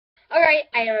Alright,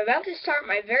 I am about to start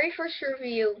my very first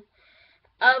review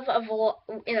of a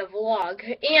vlog,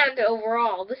 and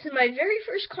overall. This is my very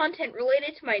first content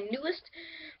related to my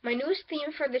newest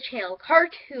theme for the channel,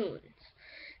 cartoons.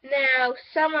 Now,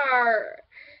 some are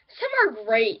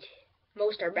great.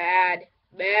 Most are bad.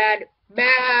 Bad.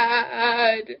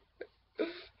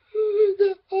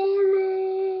 The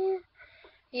horror.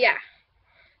 Yeah.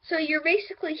 So you're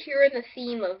basically hearing the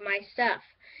theme of my stuff.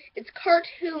 It's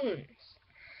cartoons.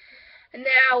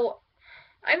 Now,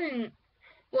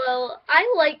 well,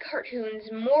 I like cartoons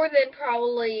more than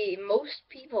probably most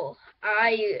people.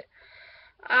 I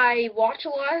watch a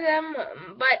lot of them,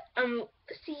 but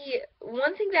see,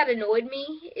 one thing that annoyed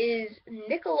me is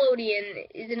Nickelodeon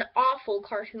is an awful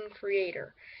cartoon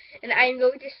creator, and I'm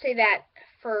going to say that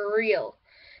for real.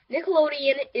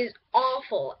 Nickelodeon is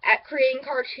awful at creating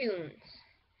cartoons.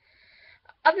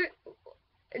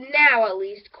 Now at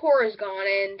least, Cora's gone,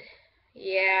 and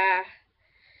yeah.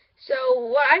 So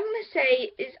what I'm gonna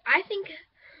say is I think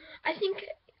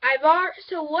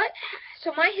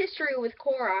so my history with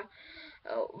Cora,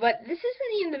 but this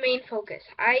isn't even the main focus.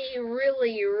 I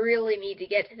really need to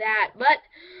get to that. But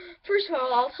first of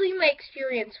all, I'll tell you my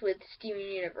experience with Steven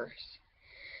Universe.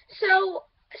 So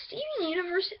Steven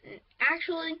Universe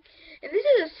actually, and this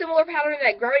is a similar pattern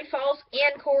that Gravity Falls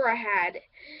and Cora had,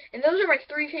 and those are my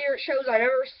three favorite shows I've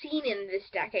ever seen in this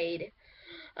decade.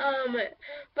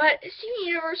 But Steven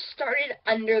Universe started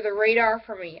under the radar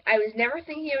for me. I was never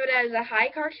thinking of it as a high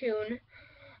cartoon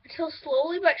until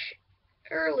slowly but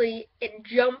surely it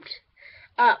jumped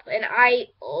up, and I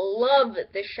love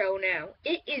the show now.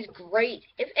 It is great.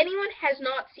 If anyone has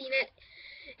not seen it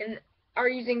and are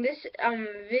using this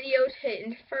video to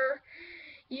infer,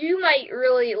 you might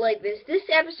really like this. This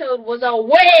episode was a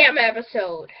wham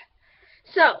episode.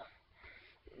 So,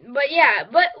 but yeah,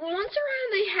 but once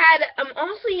around they had,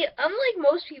 honestly, unlike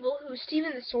most people who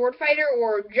Steven the Sword Fighter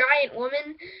or Giant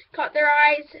Woman caught their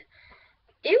eyes,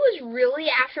 it was really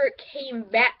after it came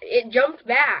back, it jumped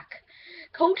back.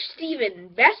 Coach Steven,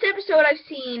 best episode I've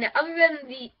seen other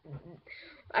than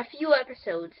a few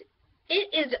episodes.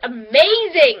 It is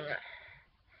amazing!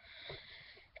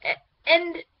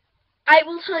 And I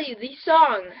will tell you, the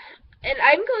song, and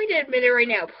I'm going to admit it right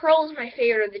now, Pearl is my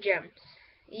favorite of the gems.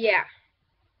 Yeah.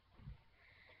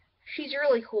 She's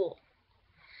really cool.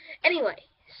 Anyway,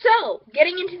 so,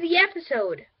 getting into the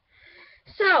episode.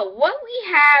 So, what we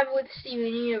have with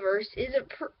Steven Universe is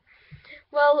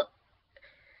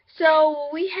so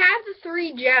we have the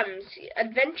three gems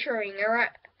adventuring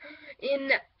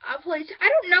in a place. I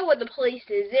don't know what the place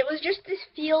is. It was just this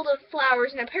field of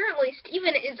flowers, and apparently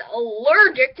Steven is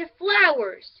allergic to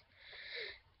flowers.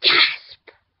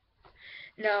 Gasp!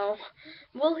 No.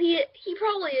 Well, he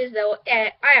probably is, though.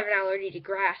 I have an allergy to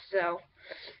grass, so.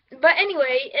 But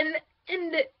anyway,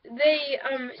 and they,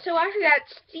 so after that,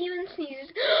 Steven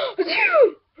sneezes.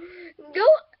 Go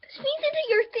sneeze into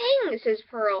your thing, says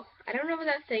Pearl. I don't know what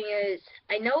that thing is.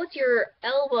 I know it's your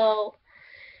elbow.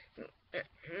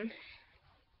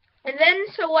 And then,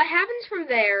 so what happens from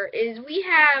there is we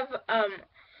have,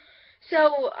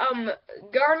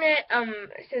 Garnet,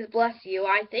 says, bless you.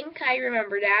 I think I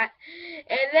remember that.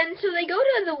 And then, so they go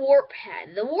to the warp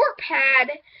pad. The warp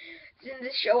pads in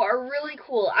this show are really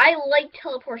cool. I like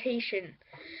teleportation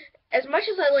as much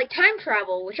as I like time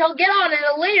travel, which I'll get on in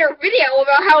a later video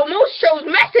about how most shows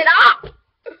mess it up.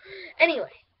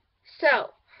 Anyway,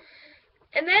 so,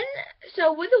 and then,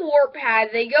 so with the warp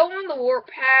pad, they go on the warp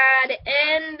pad,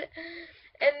 and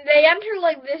they enter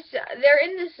like this, they're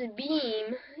in this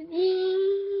beam,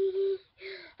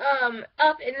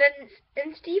 up, and then,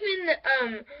 and Steven,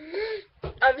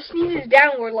 sneezes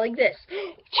downward like this.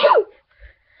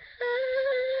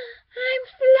 I'm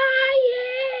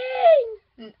flying!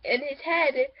 And his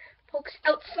head pokes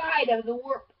outside of the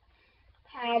warp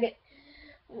pad,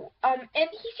 and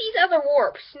he sees other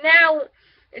warps. Now,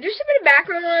 just a bit of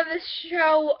background on this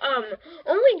show,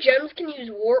 only gems can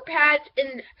use warp pads,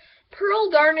 and Pearl,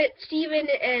 Garnet, Steven,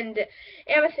 and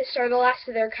Amethyst are the last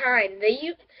of their kind.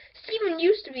 Steven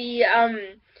used to be,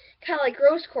 kind of like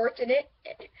Rose Quartz,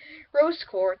 Rose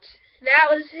Quartz. That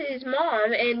was his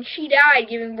mom, and she died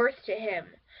giving birth to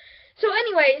him. So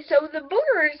anyway, so the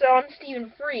boogers on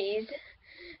Steven freeze,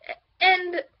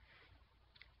 and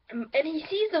he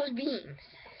sees those beams.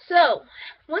 So,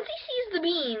 once he sees the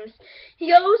beams, he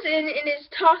goes in and is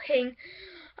talking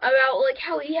about, like,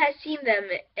 how he has seen them,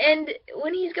 and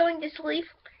when he's going to sleep,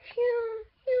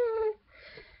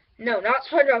 no, not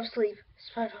SpongeBob sleep.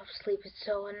 SpongeBob sleep is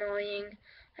so annoying.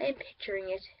 I am picturing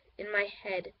it in my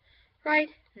head right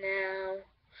now.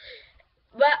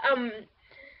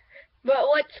 But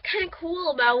what's kind of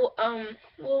cool about,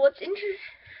 well, what's interesting,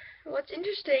 what's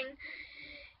interesting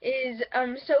is,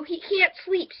 so he can't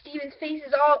sleep. Steven's face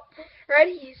is all red.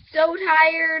 He's so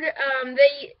tired.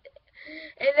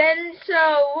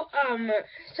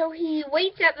 So he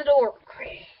waits at the door.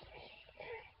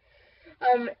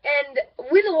 And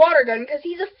with a water gun, because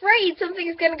he's afraid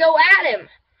something's gonna go at him.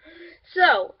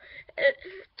 So,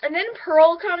 and then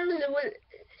Pearl comes with,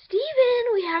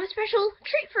 Steven, we have a special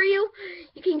treat for you.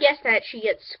 You can guess that she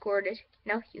gets squirted.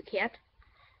 No, you can't.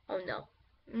 Oh, no.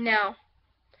 No.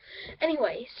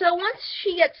 Anyway, so once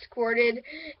she gets squirted,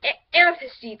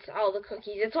 Amethyst eats all the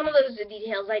cookies. It's one of those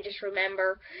details I just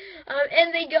remember.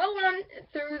 And they go on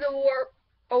through the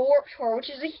warp tour, which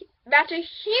is a batch of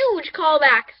huge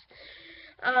callbacks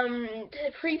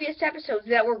to previous episodes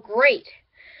that were great.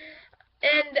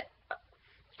 And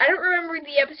I don't remember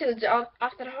the episodes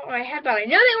off the top of my head, but I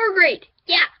know they were great.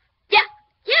 Yeah!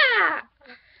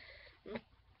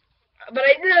 But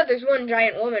I do know there's one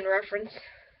giant woman reference.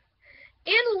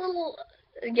 And a little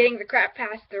getting the crap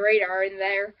past the radar in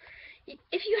there.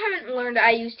 If you haven't learned,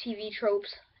 I use TV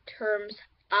tropes terms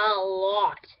a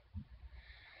lot.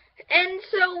 And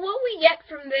so what we get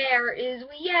from there is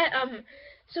we get,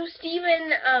 so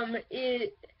Steven,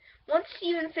 once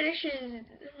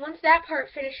that part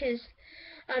finishes,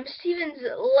 Steven's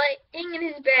laying in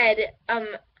his bed, and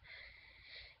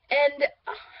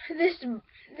this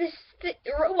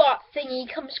robot thingy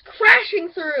comes crashing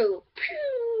through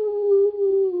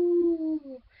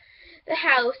the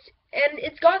house, and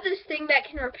it's got this thing that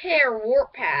can repair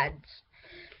warp pads.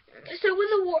 So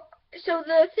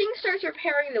the thing starts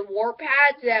repairing the warp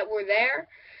pads that were there,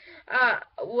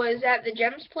 was at the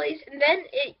Gem's place, and then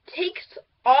it takes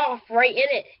off right in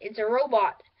it. It's a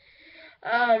robot.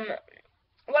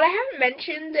 What I haven't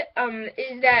mentioned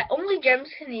is that only Gems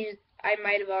can use. I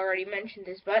might have already mentioned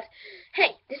this, but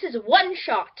hey, this is one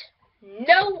shot,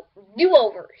 no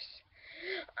do-overs.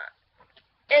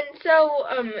 And so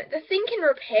the thing can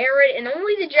repair it, and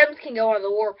only the Gems can go on the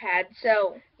warp pad.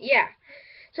 So yeah.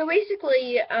 So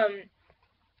basically,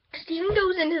 Steven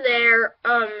goes into there,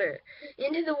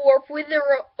 into the warp with the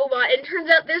robot, and it turns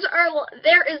out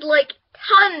there is like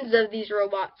tons of these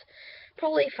robots.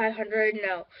 Probably 500,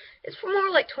 no. It's more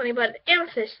like 20, but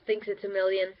Amethyst thinks it's 1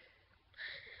 million.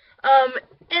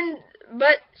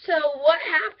 So what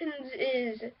happens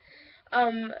is,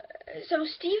 so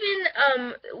Steven,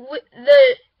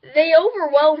 they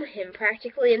overwhelm him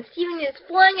practically, and Steven is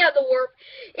flying out the warp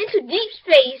into deep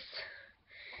space,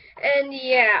 and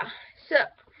yeah, so,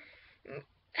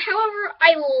 however,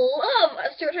 I love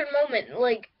a certain moment,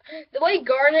 like, the way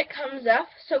Garnet comes up.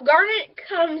 So Garnet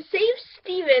comes, saves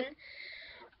Steven,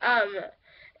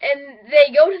 and they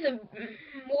go to the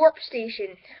warp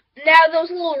station. Now, those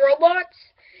little robots,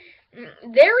 and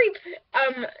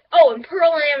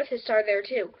Pearl and Amethyst are there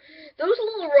too. Those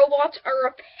little robots are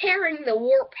repairing the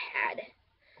warp pad.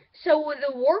 So with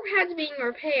the warp pad's being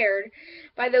repaired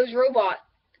by those robots,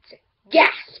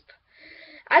 gasp!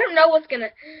 I didn't know what's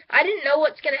gonna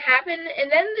happen,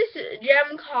 and then this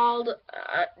gem called,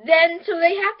 so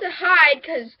they have to hide,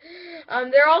 because,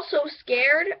 they're all so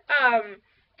scared,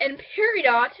 and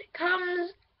Peridot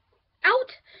comes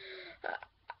out,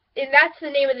 and that's the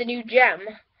name of the new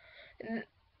gem.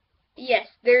 Yes,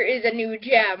 there is a new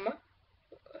gem.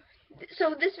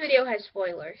 So this video has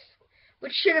spoilers,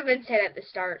 which should have been said at the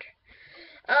start.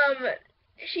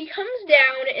 She comes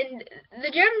down, and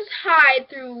the gems hide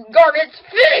through Garnet's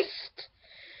fist!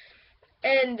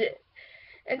 And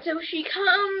so she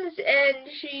comes, and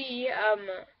she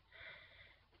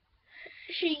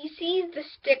sees the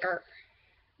sticker.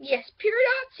 Yes,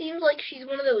 Peridot seems like she's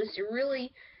one of those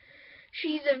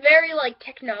she's a very, like,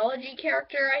 technology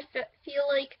character, I feel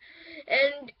like.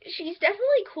 And she's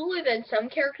definitely cooler than some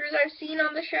characters I've seen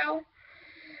on the show.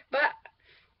 But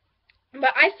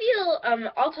I feel,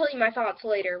 I'll tell you my thoughts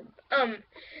later. And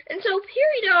so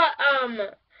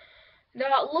Peridot,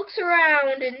 looks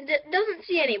around and doesn't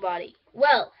see anybody.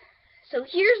 Well, so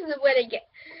here's the way to get.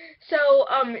 So,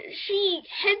 she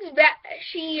heads back,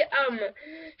 she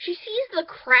sees the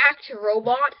cracked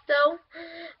robot, though,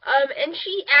 and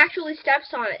she actually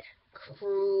steps on it.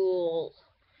 Cruel.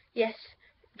 Yes,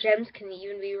 gems can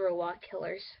even be robot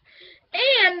killers.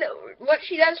 And what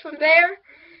she does from there,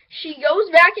 she goes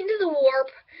back into the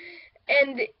warp,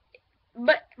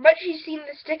 but she's seen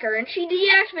the sticker, and she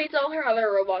deactivates all her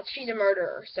other robots. She's a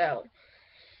murderer, so.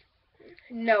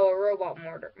 No, a robot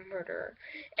murderer.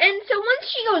 And so once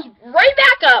she goes right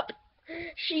back up,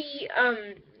 she,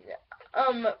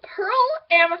 Pearl,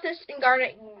 Amethyst, and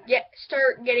Garnet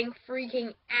start getting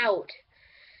freaking out.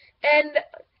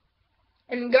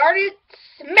 And Garnet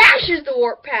smashes the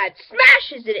warp pad,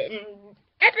 smashes it in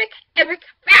epic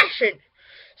fashion.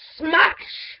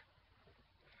 Smash!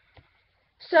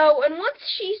 So, and once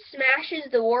she smashes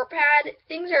the warp pad,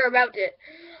 things are about to,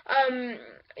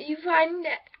 you find,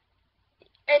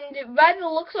 and by the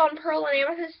looks on Pearl and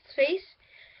Amethyst's face,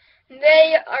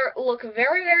 they look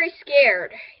very, very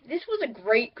scared. This was a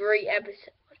great, great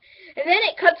episode. And then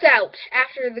it cuts out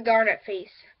after the Garnet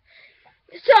face.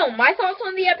 So, my thoughts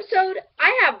on the episode,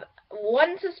 I have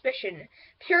one suspicion.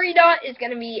 Peridot is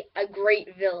going to be a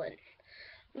great villain.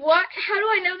 How do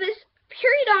I know this?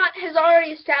 Peridot has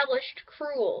already established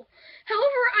Cruel.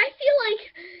 However, I feel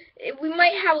like we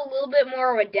might have a little bit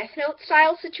more of a Death Note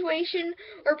style situation,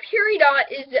 where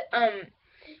Peridot is,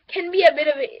 can be a bit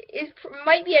of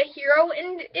might be a hero,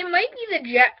 and it might be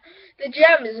the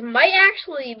gems might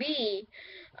actually be,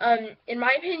 in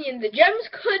my opinion, the gems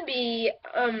could be,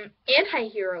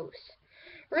 anti-heroes.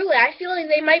 Really, I feel like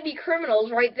they might be criminals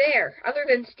right there, other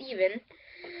than Steven.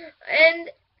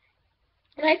 And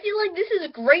I feel like this is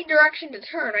a great direction to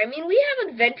turn. I mean, we have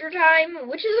Adventure Time,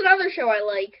 which is another show I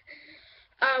like,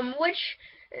 which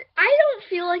I don't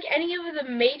feel like any of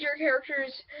the major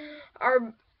characters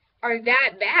are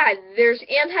that bad. There's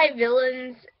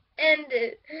anti-villains, and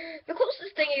the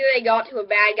closest thing they got to a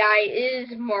bad guy is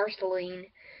Marceline.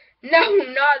 No,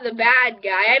 not the bad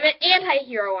guy. I meant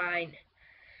anti-heroine.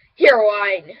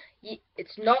 Heroine.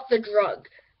 It's not the drug.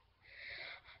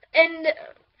 And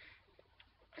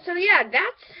so yeah,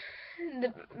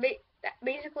 that's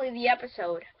basically the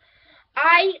episode.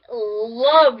 I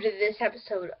loved this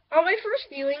episode. On my first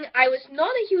viewing, I was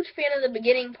not a huge fan of the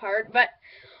beginning part, but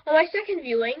on my second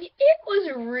viewing, it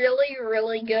was really,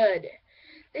 really good.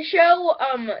 The show,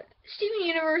 Steven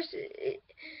Universe,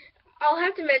 I'll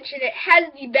have to mention, it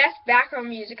has the best background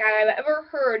music I've ever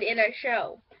heard in a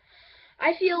show.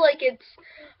 I feel like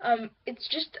it's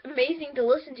just amazing to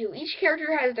listen to. Each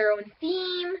character has their own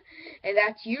theme, and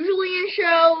that's usually in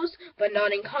shows, but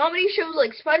not in comedy shows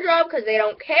like SpongeBob, because they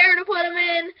don't care to put them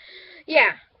in.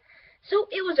 Yeah. So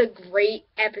it was a great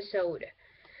episode.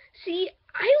 I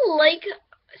feel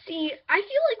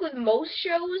like with most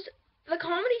shows, the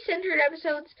comedy-centered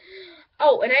episodes,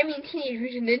 oh, and I mean Teenage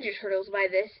Mutant Ninja Turtles by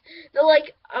this, the,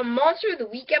 Monster of the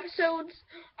Week episodes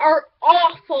are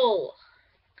awful.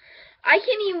 I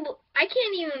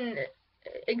can't even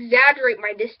exaggerate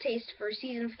my distaste for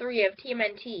Season 3 of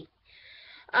TMNT.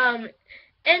 And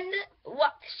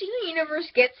Steven Universe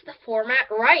gets the format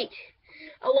right,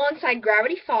 alongside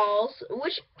Gravity Falls,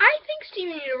 which I think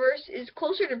Steven Universe is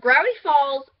closer to Gravity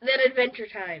Falls than Adventure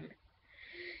Time.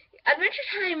 Adventure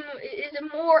Time is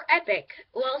more epic,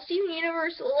 while Steven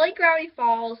Universe, like Gravity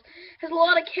Falls, has a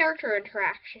lot of character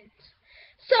interactions.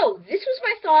 So, this was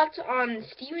my thoughts on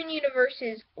Steven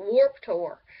Universe's Warp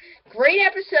Tour. Great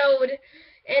episode,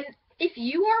 and if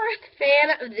you are a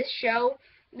fan of this show,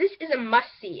 this is a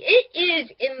must-see. It is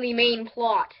in the main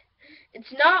plot.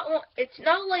 It's not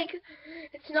like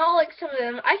some of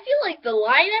them. I feel like the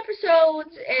Lion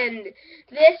episodes and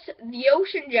the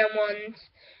Ocean Gem ones,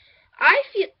 I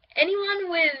feel anyone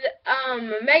with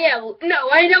no,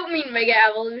 I don't mean Mega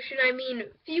Evolution. I mean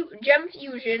Gem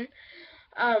Fusion.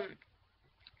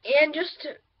 And just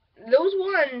those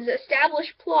ones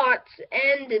establish plots,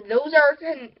 and those are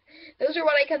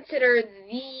what I consider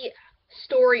the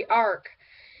story arc.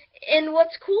 And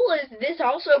what's cool is this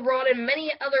also brought in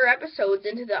many other episodes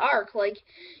into the arc, like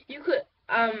you could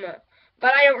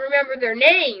but I don't remember their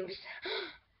names.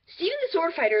 Steven the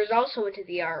Sword Fighter is also into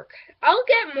the arc. I'll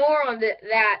get more on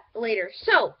that later.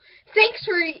 So, thanks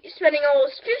for spending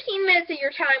almost 15 minutes of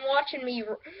your time watching me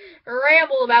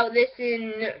ramble about this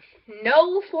in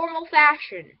no formal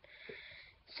fashion.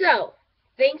 So,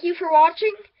 thank you for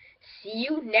watching. See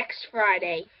you next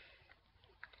Friday.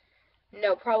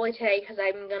 No, probably today, because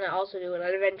I'm going to also do an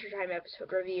Adventure Time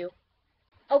episode review.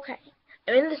 Okay,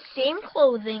 I'm in the same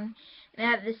clothing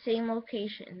and at the same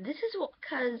location. This is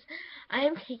because I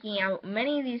am taking out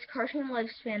many of these Cartoon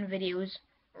Lifespan videos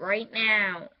right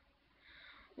now.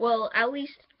 Well, at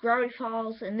least Gravity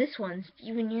Falls and this one,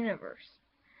 Steven Universe.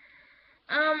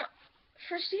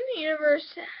 For Steven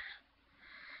Universe,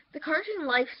 the Cartoon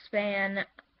Lifespan,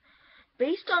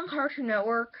 based on Cartoon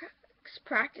Network's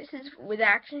practices with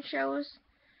action shows,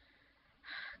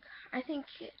 I think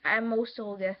at most it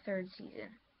will get a third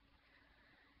season.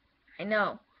 I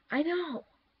know.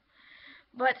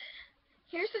 But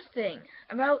here's the thing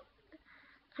about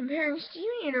comparing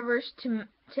Steven Universe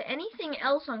to anything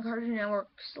else on Cartoon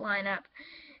Network's lineup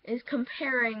is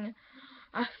comparing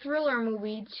a thriller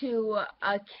movie to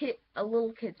a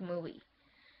little kid's movie.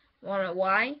 Wanna know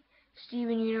why?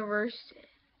 Steven Universe.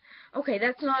 Okay,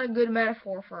 that's not a good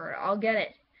metaphor for it. I'll get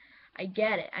it. I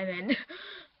get it. I mean,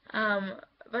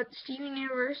 but Steven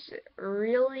Universe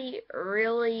really,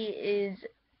 really is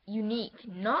unique.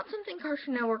 Not something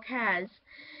Cartoon Network has.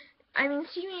 I mean,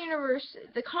 Steven Universe,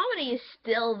 the comedy is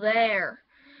still there.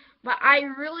 But I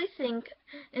really think,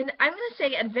 and I'm going to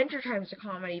say Adventure Time is a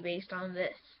comedy based on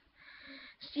this.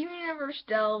 Steven Universe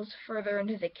delves further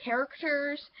into the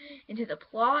characters, into the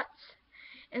plots,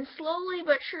 and slowly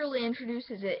but surely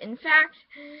introduces it. In fact,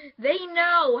 they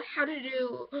know how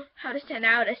to send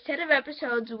out a set of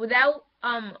episodes without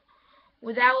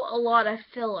a lot of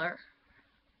filler.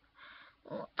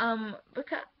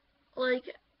 Because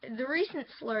like the recent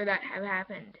slur that have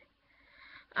happened,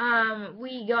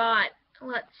 we got,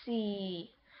 let's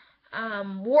see,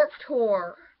 Warp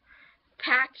Tour,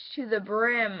 Packed to the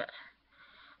Brim,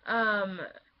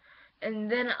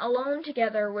 and then Alone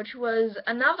Together, which was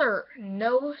another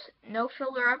no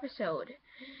filler episode.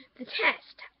 The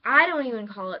Test, I don't even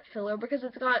call it filler because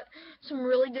it's got some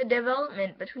really good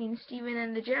development between Steven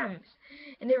and the Gems,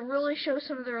 and it really shows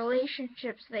some of the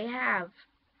relationships they have.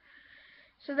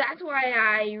 So that's why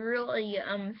I really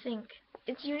think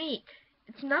it's unique.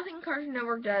 It's nothing Cartoon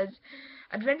Network does.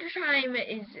 Adventure Time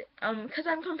is, because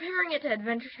I'm comparing it to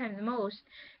Adventure Time the most,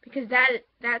 because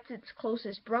that's its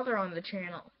closest brother on the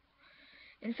channel.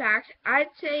 In fact, I'd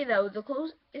say, though,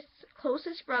 its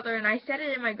closest brother, and I said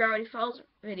it in my Gravity Falls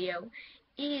video,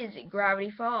 is Gravity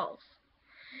Falls.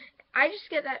 I just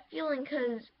get that feeling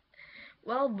because,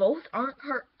 well, both aren't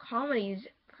comedies,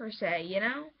 per se, you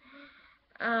know?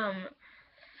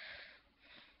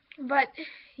 But,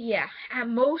 yeah, at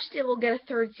most it will get a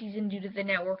third season due to the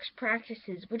network's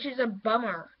practices, which is a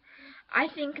bummer. I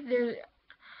think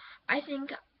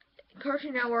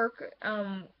Cartoon Network,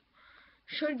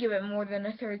 should give it more than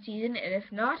a third season, and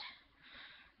if not,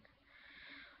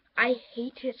 I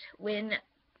hate it when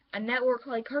a network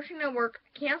like Cartoon Network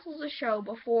cancels a show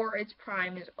before its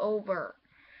prime is over.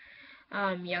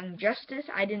 Young Justice,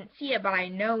 I didn't see it, but I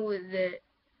know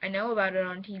about it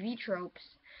on TV Tropes.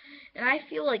 And I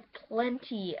feel like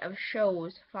plenty of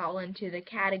shows fall into the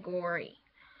category.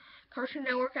 Cartoon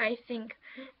Network, I think,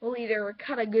 will either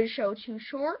cut a good show too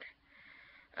short,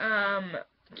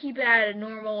 keep it at a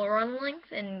normal run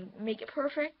length and make it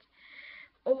perfect,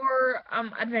 or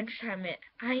Adventure Time it.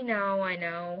 I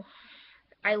know.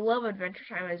 I love Adventure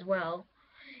Time as well.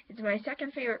 It's my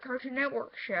second favorite Cartoon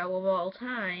Network show of all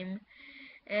time,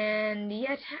 and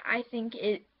yet I think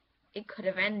it could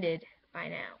have ended by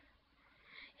now.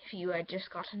 If you had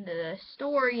just gotten to the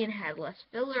story and had less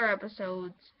filler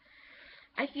episodes.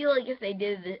 I feel like if they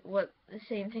did the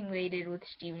same thing they did with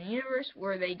Steven Universe,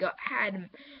 where they had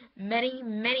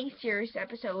many serious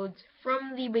episodes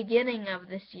from the beginning of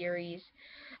the series,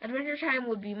 Adventure Time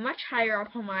would be much higher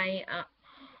up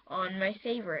on my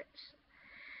favorites.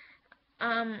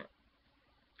 Another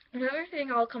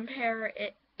thing I'll compare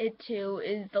it to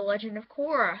is The Legend of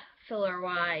Korra,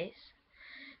 filler-wise.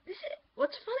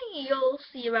 What's funny you'll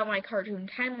see about my cartoon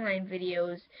timeline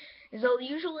videos is I'll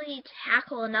usually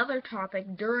tackle another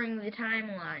topic during the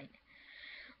timeline.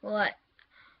 Like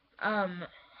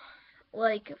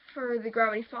for the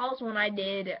Gravity Falls one I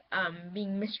did,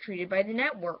 being mistreated by the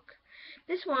network.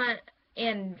 This one,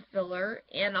 and filler,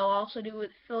 and I'll also do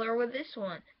filler with this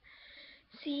one.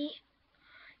 See,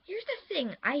 here's the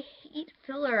thing, I hate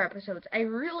filler episodes. I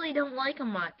really don't like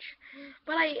them much,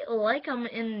 but I like them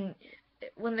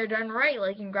when they're done right,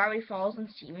 like in Gravity Falls and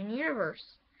Steven Universe.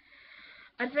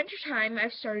 Adventure Time,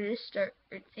 I've started to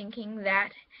thinking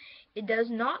that it does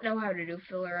not know how to do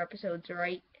filler episodes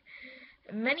right.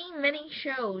 Many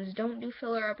shows don't do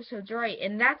filler episodes right,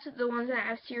 and that's the ones that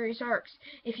have serious arcs.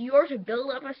 If you are to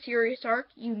build up a serious arc,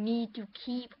 you need to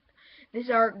keep this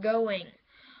arc going.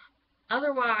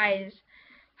 Otherwise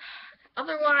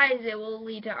it will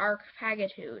lead to arc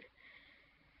pagitude.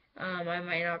 I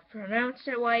might not pronounce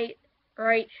it right.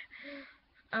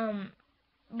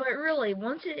 But really,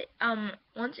 once it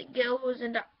goes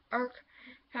into arc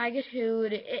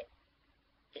pagitude,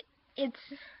 it's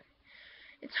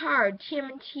hard.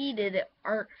 TMNT did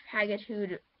arc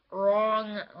pagitude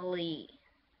wrongly.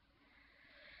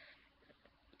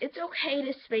 It's okay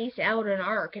to space out an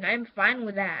arc, and I'm fine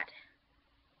with that.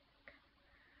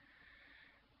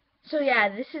 So yeah,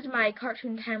 this is my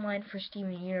cartoon timeline for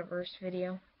Steven Universe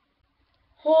video.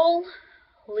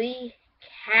 Holy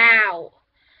cow!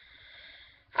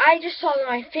 I just saw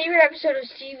my favorite episode of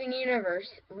Steven Universe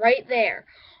right there,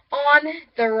 On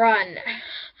the Run.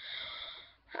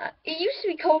 It used to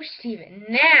be Coach Steven.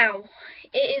 Now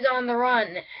it is On the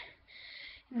Run.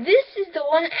 This is the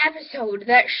one episode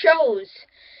that shows,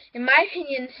 in my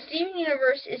opinion, Steven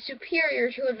Universe is superior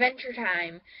to Adventure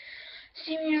Time.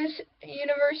 Steven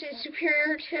Universe is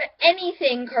superior to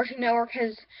anything Cartoon Network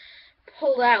has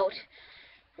pulled out.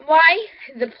 Why?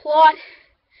 The plot.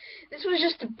 This was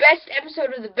just the best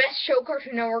episode of the best show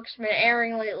Cartoon Network's been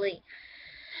airing lately.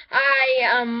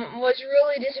 I was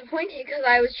really disappointed because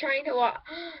I was trying to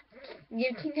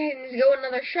give Teen Titans Go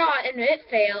another shot, and it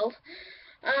failed.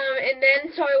 And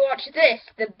then so I watched this,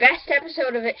 the best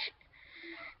episode of it,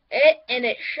 and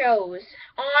it shows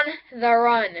On the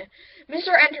Run.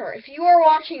 Mr. Enter, if you are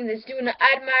watching this, do an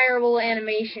admirable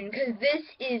animation, because this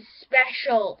is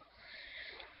special.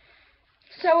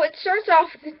 So it starts off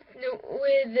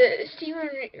with Steven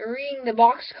reading the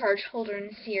Boxcar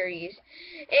Children's series,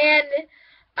 and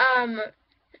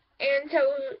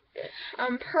so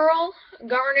Pearl,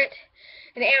 Garnet,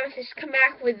 and Amethyst come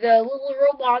back with the little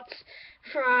robots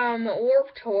from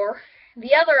Warp Tour,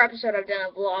 the other episode I've done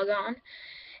a vlog on,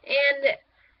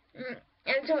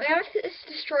 and so Amethyst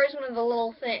destroys one of the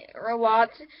little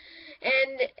robots,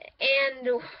 and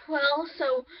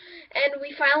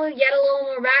we finally get a little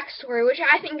more backstory, which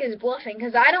I think is bluffing,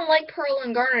 because I don't like Pearl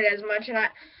and Garnet as much, and I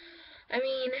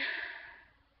mean,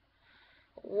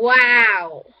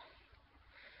 wow.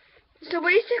 So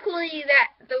basically,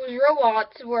 those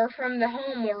robots were from the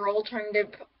home world trying to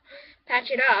patch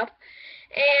it up,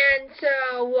 and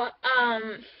so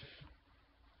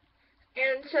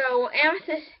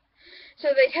Amethyst.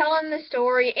 So they tell him the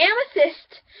story.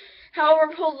 Amethyst,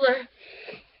 however, pulled the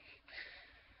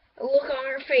look on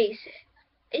her face.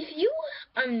 If you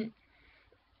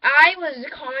I was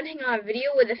commenting on a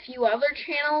video with a few other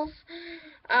channels,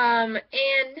 and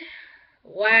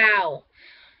wow.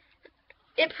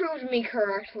 It proved me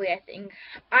correctly, I think.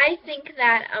 I think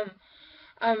that,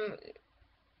 I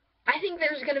think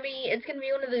it's gonna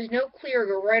be one of those no clear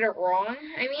right or wrong.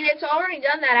 I mean, it's already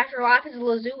done that after Lapis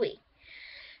Lazuli.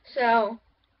 So,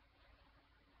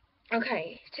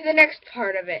 okay, to the next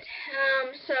part of it.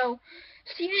 So,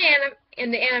 Steven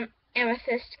and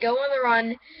Amethyst go on the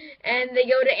run, and they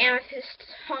go to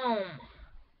Amethyst's home.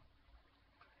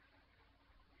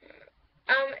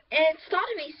 And it's thought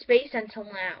to be space until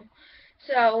now.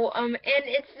 So, and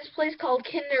it's this place called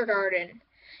Kindergarten.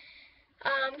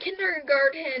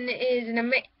 Kindergarten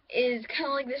is kind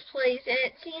of like this place, and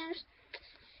it seems,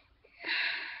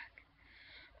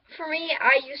 for me,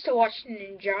 I used to watch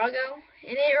Ninjago,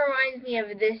 and it reminds me of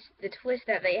the twist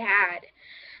that they had.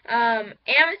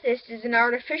 Amethyst is an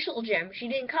artificial gem. She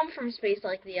didn't come from space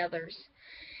like the others.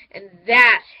 And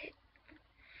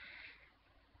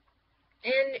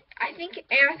I think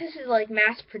Amethyst is like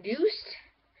mass-produced.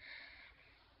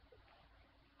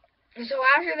 So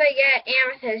after they get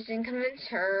Amethyst and convince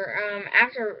her,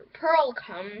 after Pearl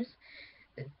comes,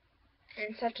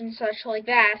 and such like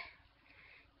that,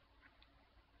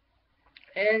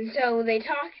 and so they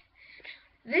talk.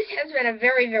 This has been a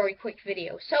very, very quick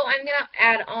video, so I'm going to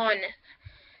add on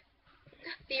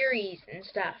theories and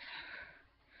stuff.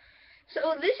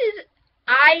 So this is,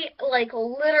 I, like,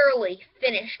 literally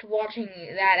finished watching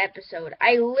that episode.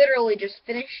 I literally just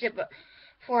finished it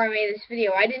before I made this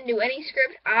video. I didn't do any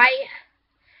script. I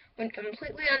went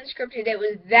completely unscripted. It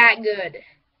was that good.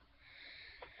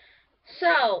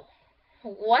 So,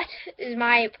 what is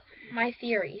my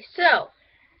theory? So,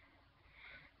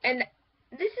 and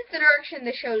this is the direction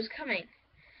the show's coming.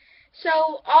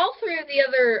 So, all three of the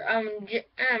other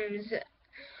gems,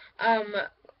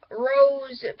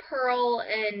 Rose, Pearl,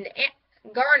 and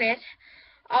Garnet,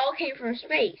 all came from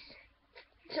space.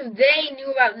 So they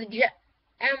knew about the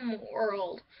gem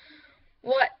world.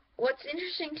 What's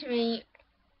interesting to me,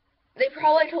 they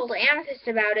probably told Amethyst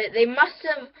about it. They must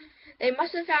have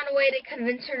found a way to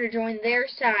convince her to join their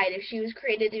side if she was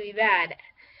created to be bad.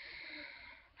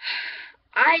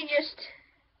 I just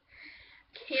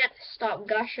can't stop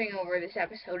gushing over this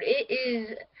episode. It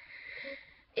is,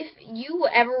 if you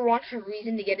ever want a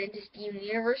reason to get into Steven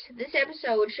Universe, this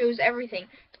episode shows everything.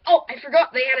 Oh, I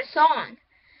forgot they had a song.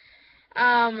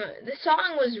 The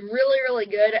song was really, really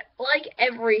good, like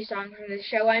every song from the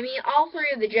show. I mean, all four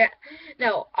of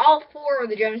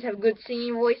the gems have good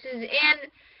singing voices,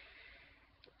 and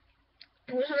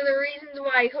it was one of the reasons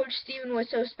why Coach Steven was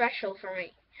so special for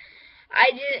me.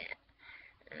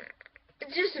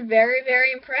 It's just very,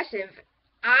 very impressive.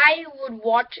 I would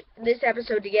watch this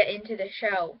episode to get into the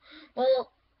show.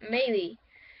 Well, maybe.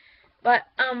 But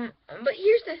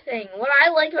here's the thing. What I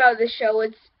like about this show,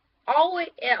 it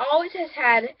always has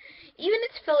had, even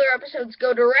its filler episodes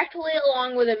go directly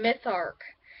along with a myth arc.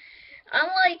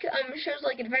 Unlike shows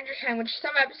like Adventure Time, which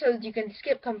some episodes you can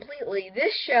skip completely,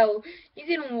 this show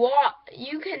you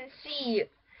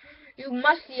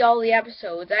must see all the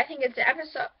episodes. I think it's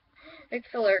episode like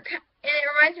filler, and it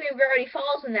reminds me of Gravity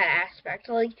Falls in that aspect.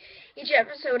 Like, each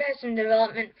episode has some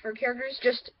development for characters.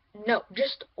 Just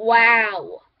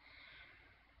wow.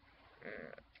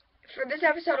 for this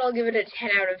episode, I'll give it a 10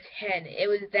 out of 10. It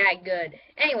was that good.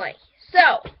 Anyway,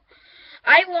 so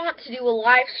I want to do a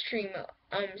live stream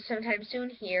sometime soon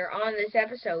here on this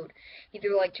episode,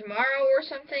 either like tomorrow or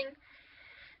something.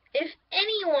 If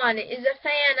anyone is a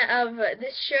fan of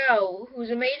this show, who's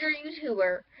a major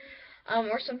YouTuber,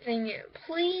 or something,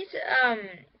 please,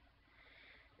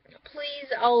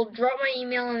 I'll drop my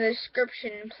email in the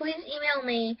description. Please email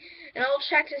me, and I'll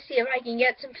check to see if I can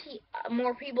get some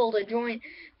more people to join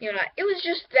me or not. It was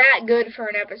just that good for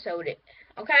an episode,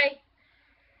 okay?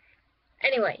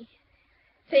 Anyway,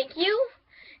 thank you,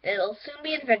 and it'll soon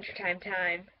be Adventure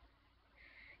time.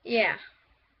 Yeah.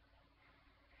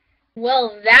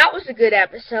 Well, that was a good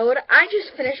episode. I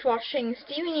just finished watching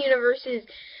Steven Universe's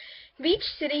Beach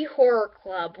City Horror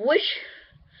Club, which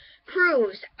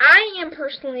proves I am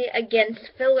personally against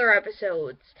filler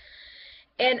episodes,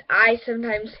 and I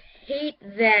sometimes hate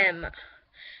them.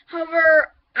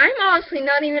 However, I'm honestly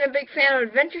not even a big fan of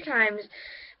Adventure Time's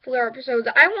filler episodes.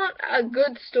 I want a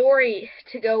good story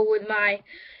to go with my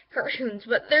cartoons,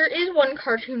 but there is one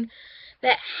cartoon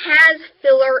that has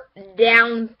filler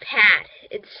down pat.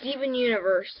 It's Steven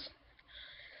Universe.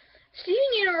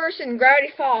 Steven Universe and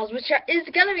Gravity Falls, which is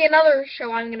going to be another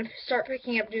show I'm going to start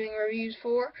picking up doing reviews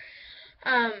for,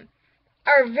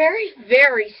 are very,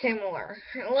 very similar.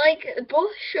 Like,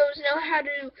 both shows know how to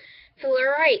do filler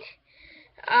right.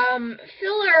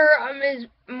 Filler is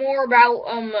more about,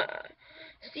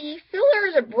 filler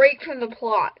is a break from the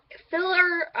plot.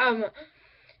 Filler,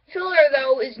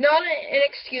 though, is not an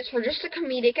excuse for just a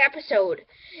comedic episode.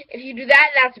 If you do that,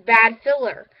 that's bad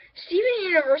filler. Steven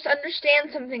Universe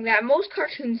understands something that most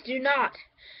cartoons do not.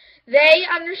 They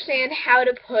understand how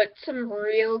to put some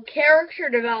real character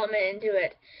development into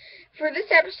it. For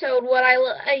this episode, what I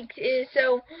liked is,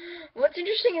 what's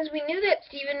interesting is we knew that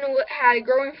Steven had a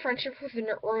growing friendship with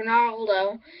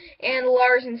Ronaldo and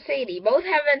Lars and Sadie. Both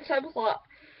haven't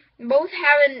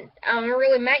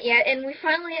really met yet, and we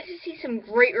finally get to see some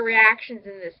great reactions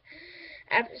in this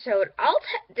episode. I'll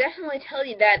definitely tell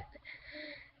you that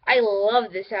I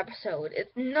love this episode.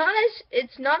 It's not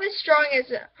as strong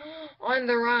as On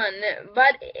the Run,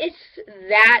 but it's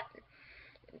that.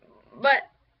 But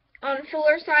on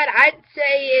filler side, I'd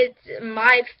say it's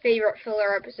my favorite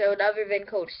filler episode, other than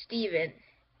Coach Steven.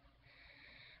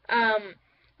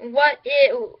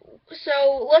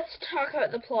 So let's talk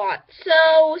about the plot.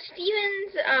 So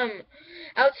Steven's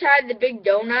outside the Big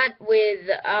Donut with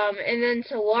and then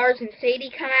so Lars and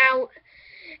Sadie come out,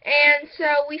 and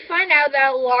so we find out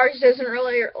that Lars doesn't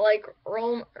really like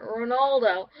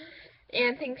Ronaldo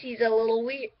and thinks he's a little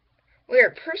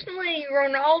weird. Personally,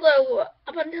 Ronaldo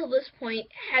up until this point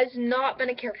has not been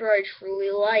a character I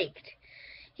truly liked.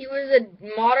 He was a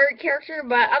moderate character,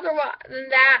 but other than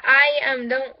that, I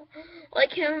don't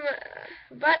like him.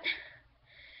 But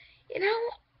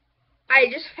I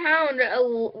just found a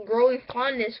growing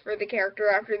fondness for the character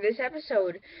after this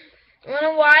episode. You wanna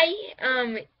know why?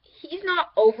 He's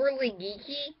not overly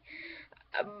geeky.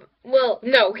 Well,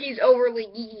 no, he's overly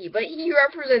geeky, but he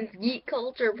represents geek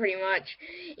culture pretty much.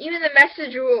 Even the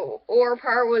message or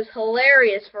part was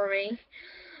hilarious for me.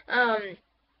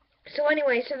 So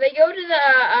anyway, so they go to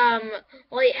the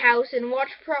lighthouse and watch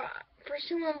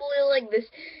presumably like this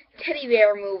teddy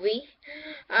bear movie.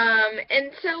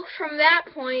 And so from that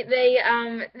point they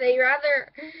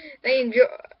enjoy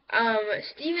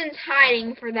Steven's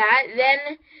hiding for that.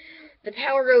 Then the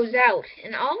power goes out,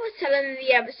 and all of a sudden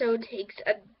the episode takes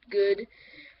a good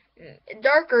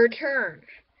darker turn.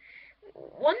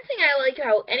 One thing I like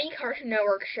about any Cartoon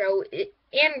Network show,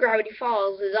 and Gravity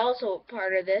Falls is also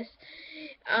part of this,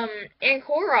 and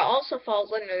Korra also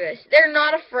falls under this. They're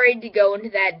not afraid to go into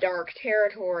that dark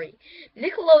territory.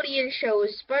 Nickelodeon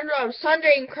shows, SpongeBob,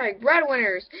 Sunday and Craig,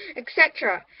 Breadwinners,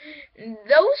 etc.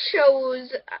 Those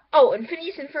shows, and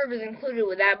Phineas and Ferb is included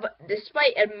with that, but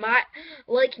despite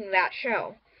liking that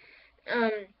show,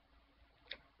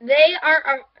 they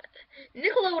are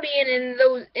Nickelodeon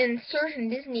in certain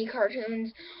Disney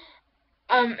cartoons.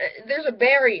 There's a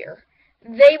barrier.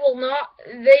 They will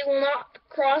not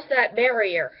cross that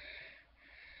barrier.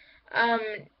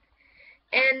 And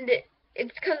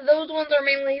it's because those ones are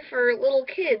mainly for little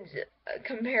kids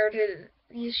compared to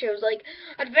these shows. Like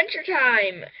Adventure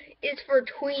Time is for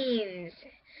tweens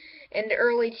and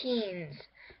early teens.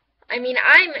 I mean,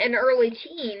 I'm an early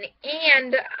teen,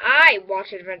 and I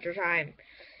watch Adventure Time.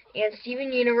 And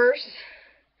Steven Universe,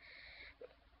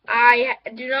 I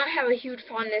do not have a huge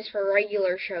fondness for a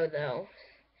regular show, though.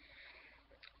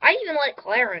 I even like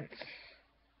Clarence.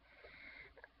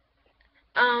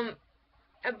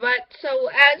 But so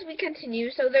as we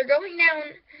continue, so they're going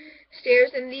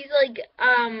downstairs, and these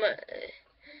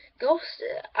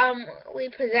ghostly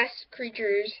possessed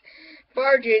creatures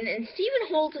barge in, and Steven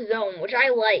holds his own, which I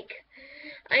like.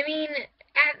 I mean,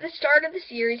 at the start of the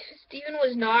series, Steven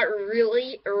was not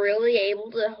really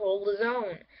able to hold his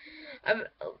own.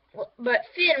 But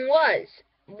Finn was,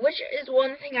 which is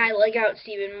one thing I like about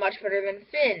Steven much better than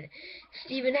Finn.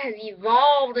 Steven has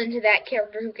evolved into that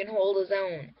character who can hold his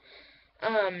own.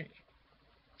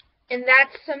 And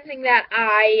that's something that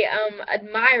I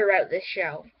admire about this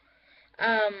show.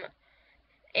 And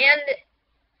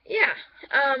yeah,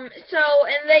 and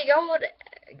they go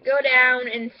down,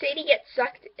 and Sadie gets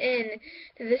sucked in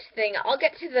to this thing. I'll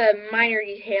get to the minor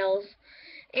details.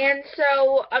 And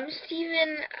so,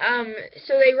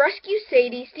 so they rescue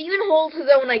Sadie. Steven holds his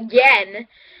own again,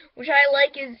 which I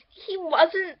like.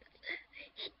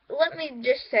 Let me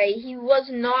just say, he was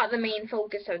not the main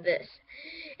focus of this.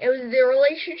 It was the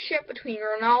relationship between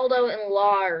Ronaldo and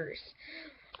Lars.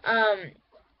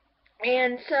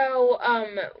 And so,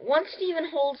 once Steven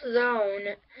holds his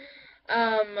own,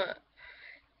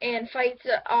 and fights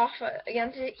off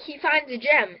against it, he finds a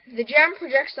gem. The gem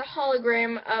projects a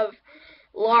hologram of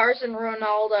Lars and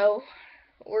Ronaldo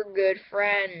were good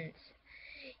friends.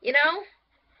 You know,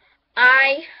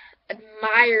 I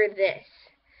admire this.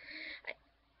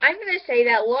 I'm going to say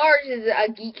that Lars is a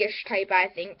geekish type, I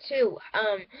think, too.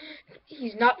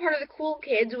 He's not part of the cool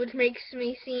kids, which makes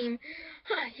me seem,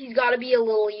 he's got to be a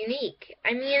little unique.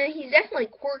 I mean, he's definitely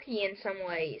quirky in some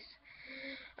ways.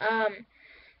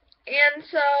 And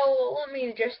so, let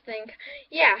me just think.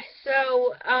 Yeah,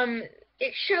 so,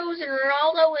 it shows that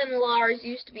Ronaldo and Lars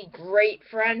used to be great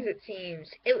friends, it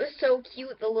seems. It was so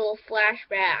cute, the little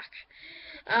flashback.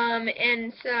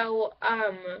 And so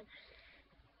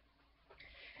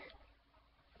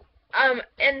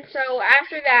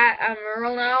after that,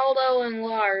 Ronaldo and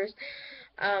Lars,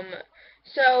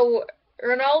 so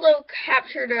Ronaldo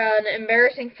captured an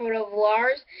embarrassing photo of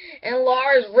Lars, and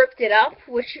Lars ripped it up,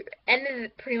 which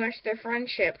ended pretty much their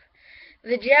friendship.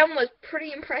 The gem was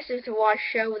pretty impressive to watch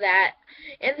show that,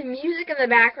 and the music in the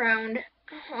background,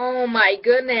 oh my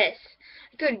goodness,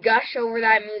 I could gush over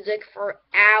that music for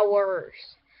hours.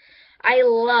 I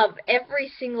love every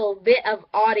single bit of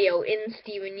audio in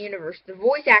Steven Universe. The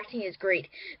voice acting is great.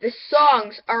 The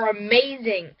songs are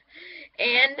amazing.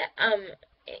 And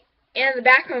the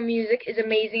background music is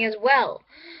amazing as well.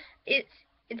 It's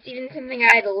even something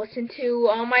I had to listen to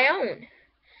on my own.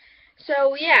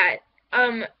 So yeah,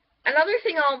 another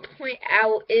thing I'll point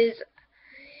out is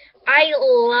I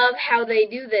love how they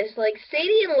do this. Like,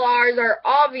 Sadie and Lars are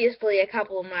obviously a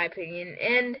couple in my opinion,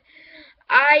 and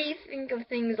I think of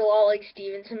things a lot like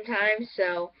Steven sometimes,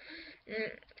 so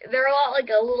they're a lot like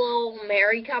a little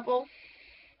married couple.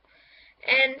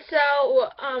 And so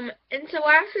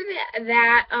after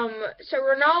that, so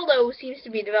Ronaldo seems to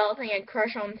be developing a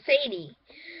crush on Sadie,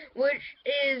 which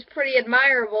is pretty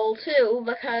admirable too,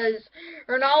 because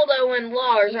Ronaldo and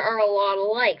Lars are a lot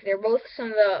alike. They're both some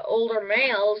of the older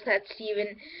males that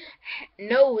Steven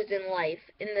knows in life,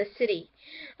 in the city.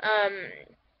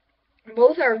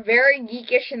 Both are very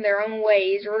geekish in their own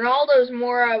ways. Ronaldo's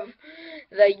more of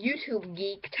the YouTube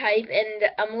geek type, and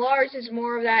Lars is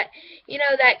more of that, you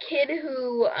know, that kid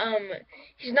who,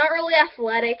 he's not really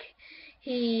athletic.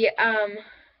 He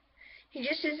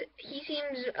just is, he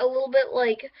seems a little bit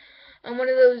like one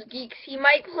of those geeks. He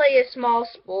might play a small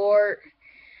sport.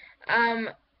 I'm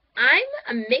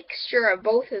a mixture of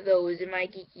both of those in my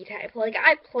geeky type. Like,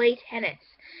 I play tennis.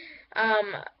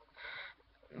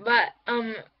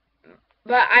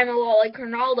 But I'm a lot like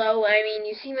Ronaldo. I mean,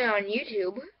 you see me on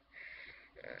YouTube.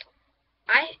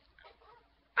 I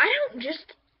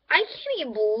can't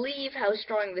even believe how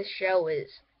strong this show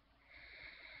is.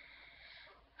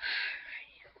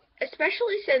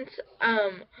 Especially since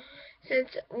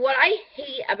what I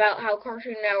hate about how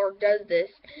Cartoon Network does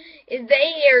this is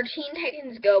they air Teen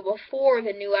Titans Go before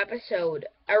the new episode,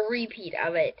 a repeat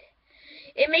of it.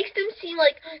 It makes them seem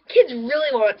like kids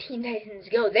really want Teen Titans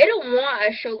Go. They don't want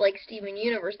a show like Steven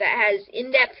Universe that has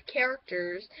in-depth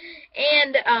characters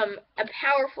and a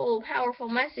powerful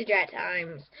message at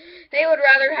times. They would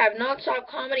rather have non-stop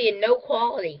comedy and no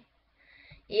quality.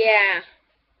 Yeah.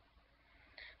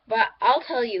 But I'll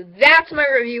tell you, that's my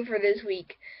review for this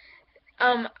week.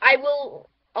 I'll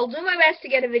do my best to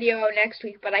get a video out next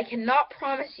week, but I cannot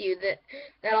promise you that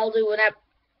I'll do an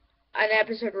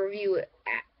episode review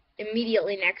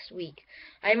immediately next week.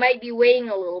 I might be waiting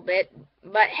a little bit,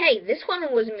 but hey, this one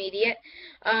was immediate.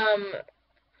 On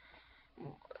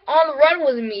the Run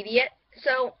was immediate.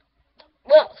 So,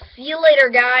 well, see you later,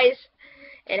 guys,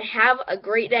 and have a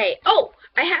great day. Oh,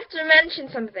 I have to mention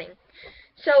something.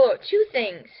 So, two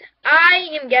things.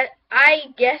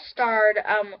 I guest starred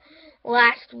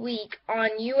last week on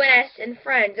UNS and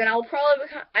Friends, and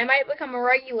I might become a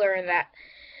regular in that.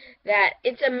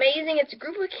 It's amazing. It's a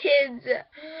group of kids,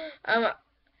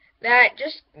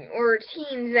 or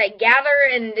teens that gather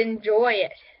and enjoy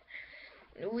it.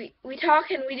 We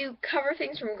talk and we do cover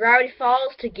things from Gravity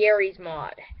Falls to Gary's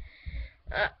Mod.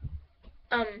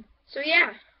 So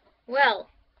yeah, well,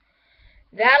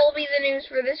 that'll be the news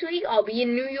for this week. I'll be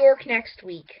in New York next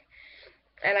week,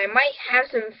 and I might have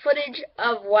some footage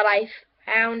of what I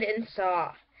found and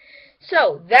saw.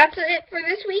 So that's it for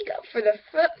this week.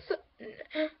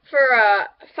 For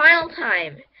final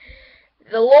time,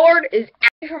 the Lord is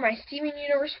asking for my Steven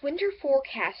Universe winter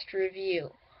forecast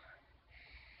review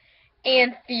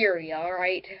and theory. All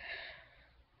right.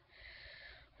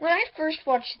 When I first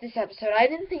watched this episode, I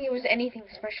didn't think it was anything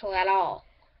special at all.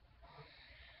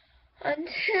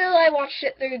 Until I watched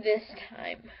it through this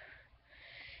time.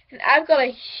 And I've got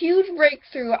a huge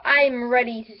breakthrough I'm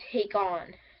ready to take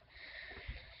on.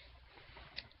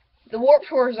 The Warp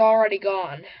Tour is already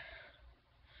gone.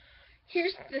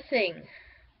 Here's the thing.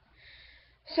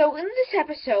 So in this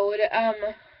episode,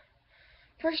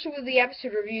 first with the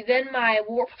episode review, then my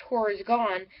Warp Tour is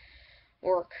gone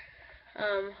work.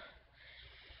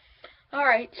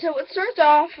 Alright, so it starts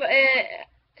off,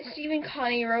 Steve and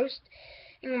Connie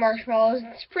roasting marshmallows.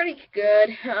 It's pretty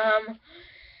good.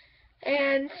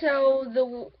 And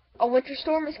so a winter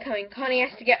storm is coming. Connie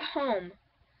has to get home.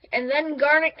 And then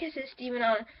Garnet kisses Steven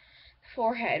on the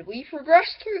forehead. We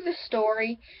progress through the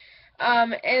story,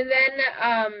 and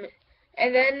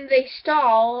then they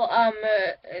stall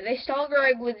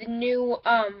Greg with new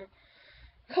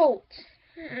coats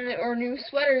or new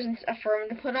sweaters and stuff for him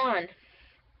to put on.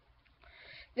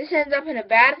 This ends up in a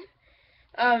bad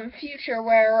future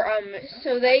where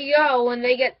so they go and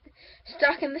they get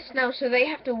stuck in the snow, so they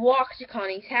have to walk to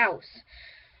Connie's house,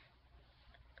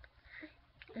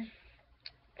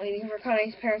 waiting for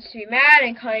Connie's parents to be mad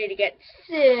and Connie to get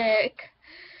sick.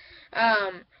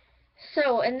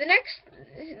 So in the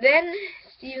then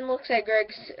Steven looks at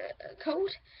Greg's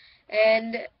coat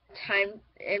and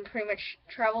pretty much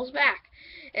travels back.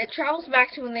 It travels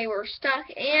back to when they were stuck,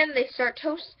 and they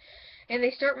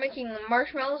start making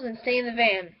marshmallows and stay in the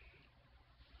van.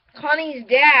 Connie's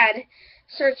dad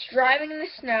starts driving in the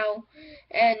snow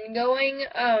and going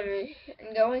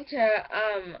to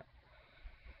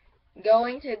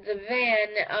the van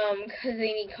because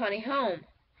they need Connie home.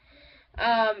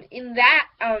 In that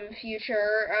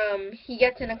future, he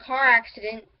gets in a car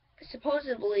accident,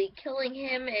 supposedly killing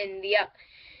him and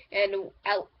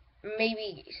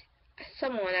maybe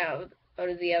someone out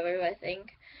of the others, I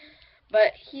think.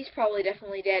 But he's probably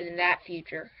definitely dead in that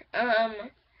future.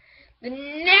 The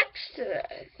next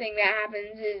thing that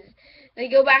happens is they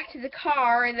go back to the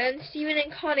car, and then Steven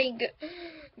and Connie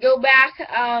go back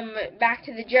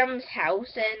to the Gems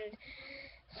house, and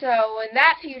so in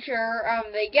that future,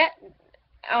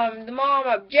 the mom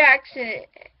objects,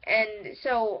 and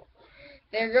so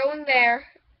they're going there.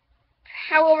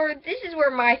 However, this is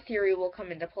where my theory will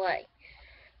come into play.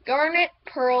 Garnet,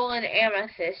 Pearl, and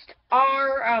Amethyst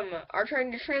are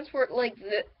trying to transport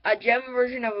a gem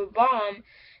version of a bomb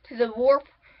to the warp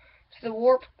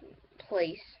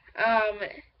place.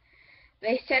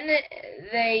 They send it.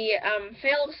 They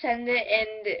fail to send it,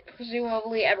 and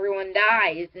presumably everyone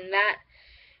dies in that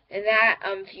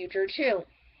future too,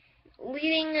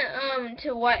 leading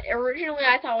to what originally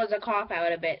I thought was a cop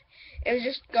out a bit. It was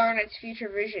just Garnet's future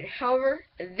vision. However,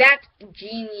 that's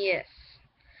genius.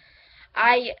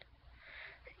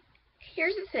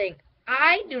 Here's the thing.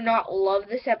 I do not love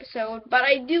this episode, but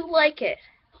I do like it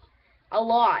a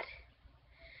lot.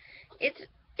 It's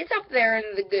up there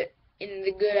in the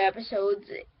good episodes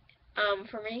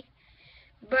for me.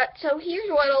 But so here's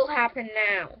what'll happen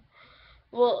now.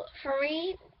 Well, for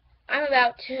me, I'm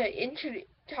about to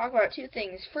talk about two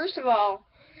things. First of all,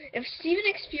 if Steven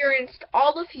experienced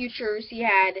all the futures he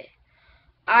had,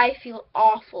 I feel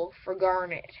awful for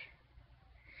Garnet.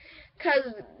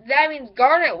 Because that means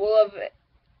Garnet will have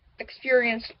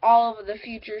experienced all of the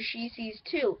futures she sees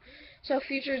too. So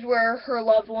futures where her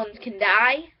loved ones can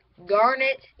die,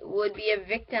 Garnet would be a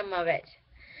victim of it.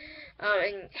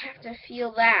 And have to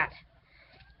feel that.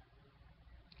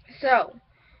 So,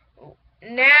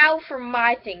 now for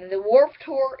my thing. The Warp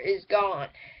Tour is gone.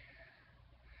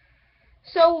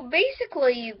 So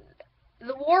basically,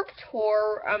 the Warp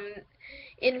Tour,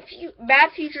 in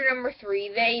Bad Future number 3,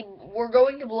 they were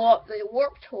going to blow up the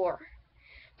Warp Tour.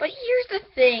 But here's the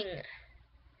thing.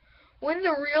 When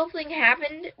the real thing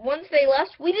happened, once they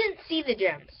left, we didn't see the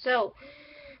gems. So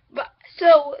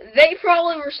they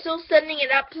probably were still sending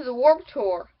it up to the Warp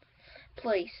Tour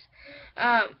place.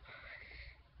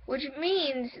 which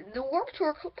means the Warp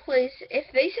Tour place, if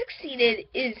they succeeded,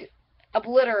 is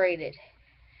obliterated.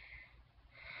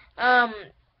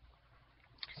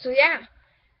 So yeah.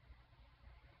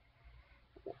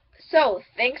 So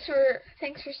thanks for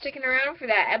sticking around for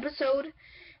that episode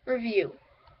review.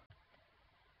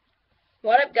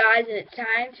 What up, guys? And it's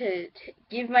time to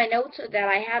give my notes that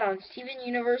I had on Steven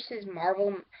Universe's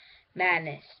Marvel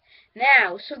Madness.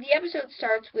 Now, so the episode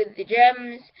starts with the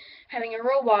Gems having a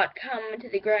robot come to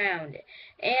the ground,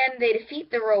 and they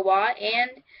defeat the robot,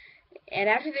 and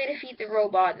after they defeat the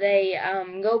robot, they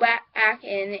go back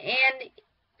in and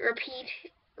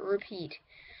repeat.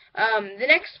 The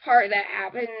next part that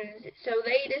happens, so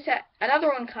they just another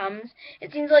one comes.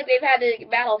 It seems like they've had to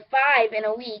battle 5 in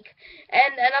a week,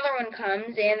 and another one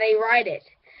comes, and they ride it.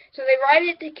 So they ride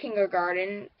it to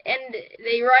kindergarten, and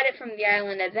they ride it from the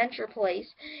island adventure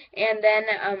place, and then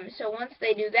so once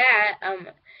they do that,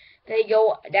 they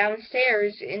go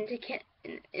downstairs into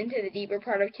the deeper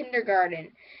part of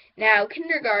kindergarten. Now,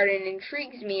 kindergarten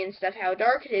intrigues me and stuff, how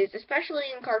dark it is, especially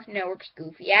in Cartoon Network's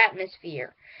goofy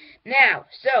atmosphere. Now,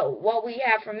 so what we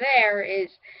have from there is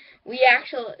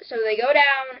so they go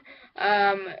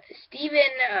down.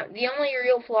 Steven, the only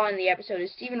real flaw in the episode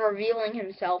is Steven revealing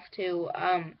himself to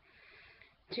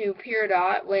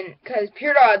Peridot because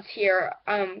Peridot's here,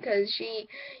 because she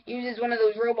uses one of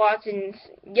those robots and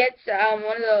gets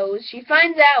one of those. She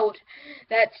finds out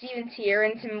that Steven's here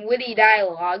in some witty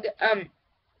dialogue,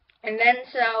 and then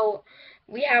so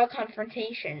we have a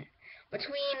confrontation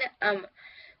between,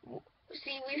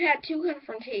 see, we've had 2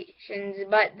 confrontations,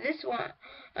 but this one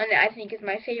I think is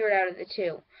my favorite out of the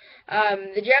 2.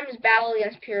 The Gems battle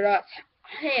against Peridot's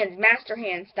hands, master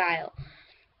hand style.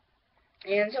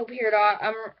 And so Peridot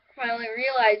finally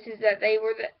realizes that they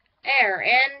were there,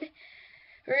 and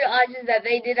realizes that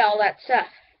they did all that stuff.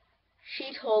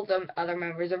 She told the other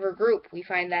members of her group. We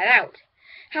find that out.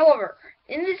 However,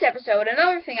 in this episode,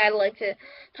 another thing I'd like to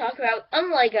talk about,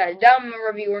 unlike a dumb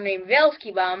reviewer named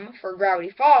Valesky Bum for Gravity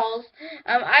Falls,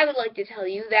 I would like to tell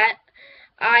you that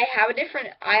I have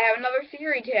another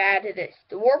theory to add to this.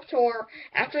 The Warp Tour,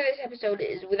 after this episode,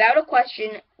 is without a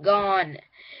question gone.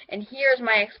 And here's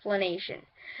my explanation.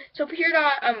 So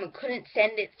Peridot couldn't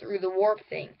send it through the warp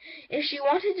thing. If she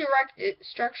wanted direct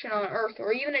destruction on Earth,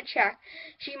 or even a check,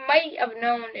 she might have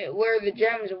known where the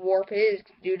Gems warp is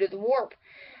due to the warp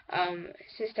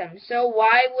system. So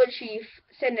why would she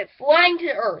send it flying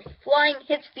to Earth? Flying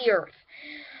hits the Earth.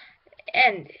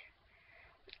 And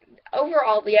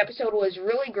overall, the episode was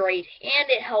really great, and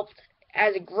it helped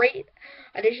as a great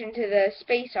addition to the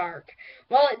space arc.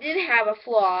 Well, it did have a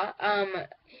flaw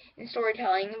in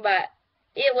storytelling, but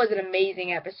it was an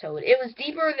amazing episode. It was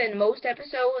deeper than most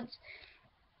episodes,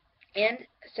 and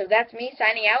so that's me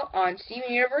signing out on Steven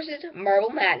Universe's Marvel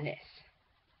Madness.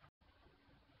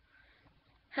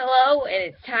 Hello, and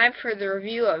it's time for the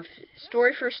review of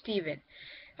Story for Steven.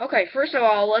 Okay, first of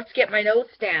all, let's get my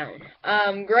notes down.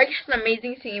 Greg has an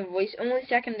amazing singing voice, only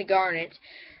second to Garnet.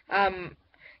 It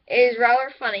is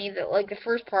rather funny that, like, the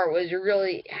first part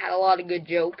really had a lot of good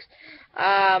jokes.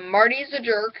 Marty's a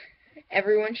jerk.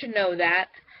 Everyone should know that.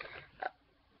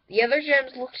 The other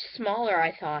Gems looked smaller,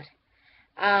 I thought.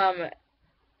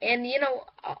 And, you know,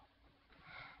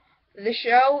 the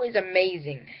show is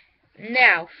amazing.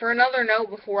 Now, for another note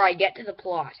before I get to the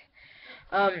plot.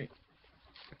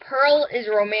 Pearl is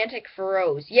romantic for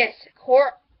Rose. Yes,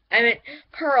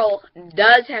 Pearl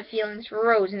does have feelings for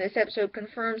Rose, and this episode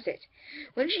confirms it.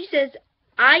 When she says,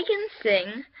 I can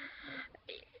sing,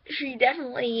 she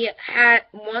definitely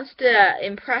wants to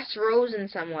impress Rose in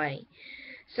some way.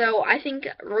 So I think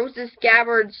Rose's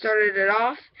scabbard started it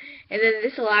off, and then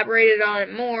this elaborated on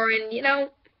it more, and, you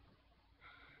know,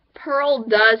 Pearl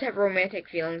does have romantic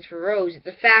feelings for Rose. It's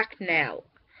a fact now,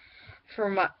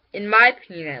 in my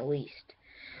opinion at least.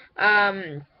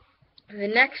 The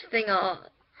next thing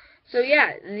so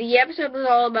yeah, the episode was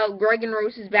all about Greg and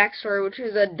Rose's backstory, which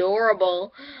was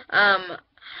adorable.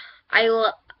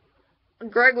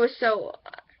 Greg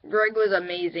was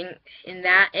amazing in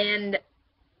that, and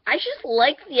I just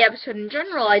liked the episode in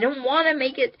general. I don't want to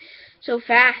make it so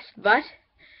fast, but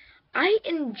I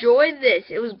enjoyed this.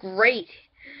 It was great.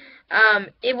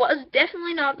 It was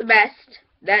definitely not the best.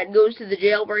 That goes to the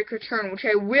Jailbreak Return, which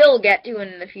I will get to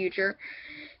in the future.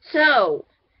 So,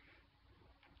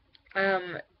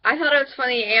 I thought it was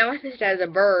funny Amethyst as a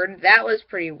bird. That was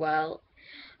pretty well.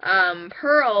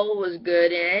 Pearl was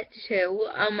good in it, too.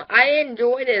 I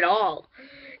enjoyed it all.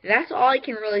 That's all I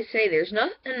can really say. There's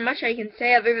nothing much I can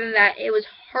say other than that it was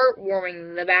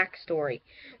heartwarming, the backstory.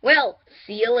 Well,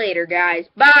 see you later, guys.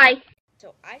 Bye!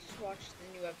 So, I just watched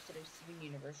the new episode of Steven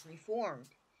Universe Reformed.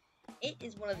 It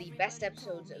is one of the best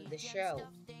episodes of the show,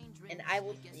 and I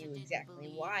will tell you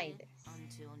exactly why this.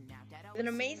 With an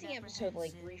amazing episode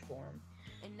like Reform,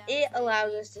 it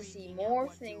allows us to see more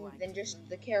things than just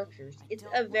the characters. It's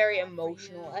a very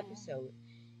emotional episode.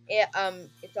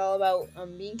 It's all about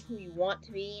being who you want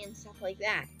to be and stuff like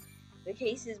that. The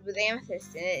cases with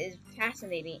Amethyst in it is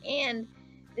fascinating, and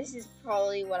this is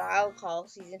probably what I'll call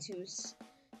season two's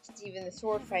Stephen the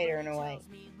Sword Fighter in a way,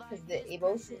 because they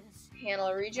both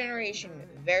handle regeneration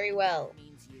very well,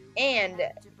 and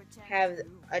have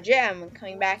a gem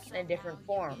coming back in a different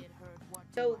form.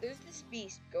 So there's this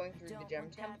beast going through the gem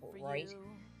temple, right?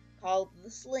 Called the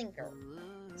Slinker.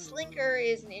 The Slinker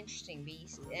is an interesting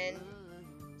beast, and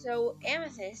so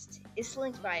Amethyst is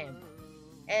slinked by him.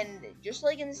 And just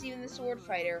like in Stephen the Sword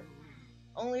Fighter,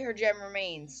 only her gem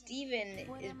remains. Stephen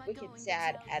is wicked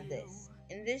sad at this,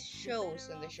 and this shows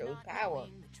some of the show's power.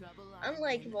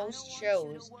 Unlike most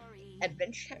shows,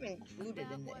 Adventure Time included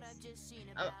in this.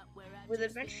 Um, with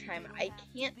Adventure Time, I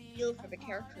can't feel for the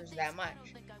characters that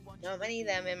much. Not many of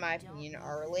them, in my opinion,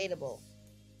 are relatable.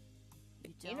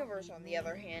 The universe, on the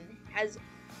other hand, has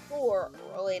 4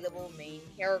 relatable main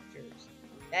characters.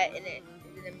 That in it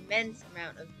is an immense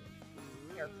amount of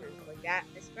characters like that,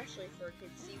 especially for a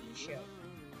kids' TV show.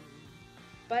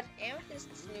 But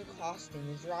Amethyst's new costume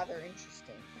is rather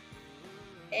interesting,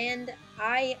 and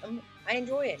I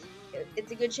enjoy it.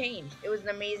 It's a good change. It was an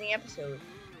amazing episode.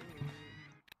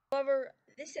 However,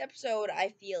 this episode I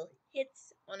feel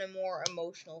hits on a more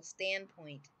emotional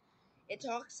standpoint. It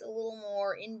talks a little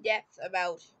more in depth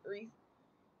about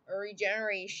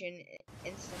regeneration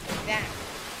and stuff like that.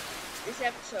 This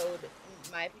episode,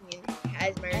 in my opinion,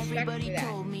 has my respect Everybody for that.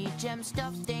 told me gem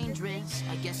stuff's dangerous.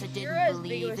 I guess I You're didn't as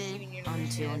big of believe a it Steven Universe fan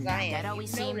until as now. I am. That always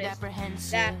You've seemed noticed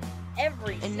apprehensive. that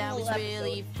every And now single it's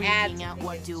really episode adds freaking out. something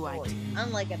What to the do I story, do?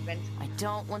 unlike Adventure I Time.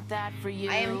 don't want that for you.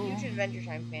 I am a huge Adventure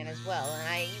Time fan as well, and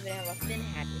I even have a Finn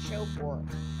hat to show for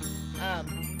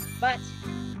it. But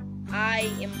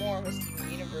I am more of a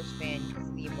Steven Universe fan because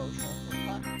of the emotional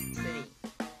complexity.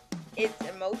 It's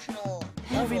emotional.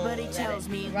 Everybody tells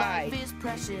me life is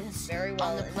precious very well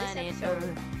on the in planet this episode.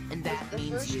 Earth, and that The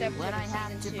means first you. episode When I of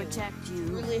have to season 2 protect is you,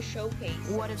 really a showcase.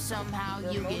 what if somehow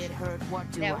for you emotion. get hurt? What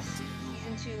do Now, I do?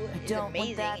 season 2 is don't want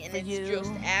amazing, that and for it's you.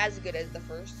 just as good as the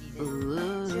first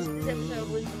season. It's just this episode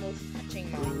was the most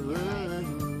touching moment in my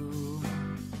opinion.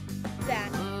 That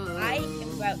I am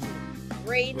about to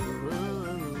grade.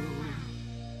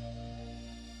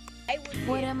 I would give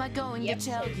What am I going the to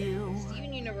tell episode you?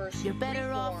 Steven Universe You're better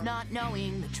off Reform not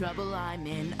knowing the trouble I'm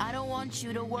in. I don't want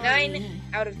you to worry 9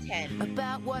 out of 10.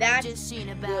 about what That's I've just seen,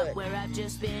 about good. where I've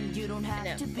just been. You don't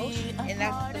have to be a and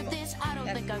that's part the of this. I don't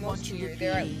that's think the I most want you to weird. be.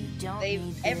 They're You don't they've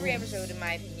need every this. episode, in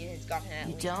my opinion, has gotten at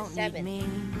You least a don't 7. need me.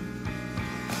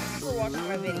 Thanks for watching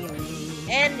my video.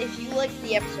 And if you liked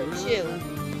the episode too,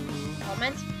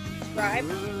 comment, subscribe,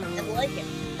 and like it.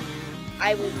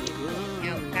 I will be putting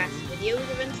out past videos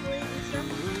eventually and stuff.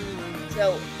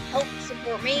 So help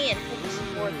support me and help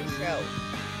support the show.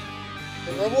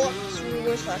 The Roblox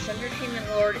Ruler / Entertainment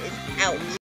Lord is out.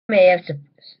 I may have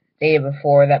stated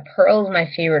before that Pearl is my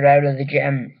favorite out of the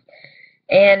gems,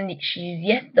 and she's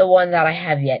yet the one that I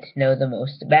have yet to know the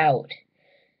most about.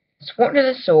 Sworn to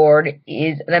the Sword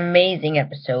is an amazing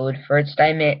episode for its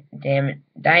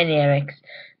dynamics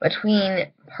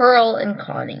between Pearl and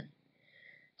Connie.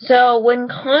 So, when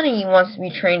Connie wants to be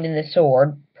trained in the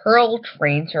sword, Pearl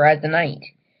trains her as a knight.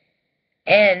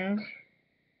 And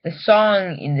the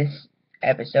song in this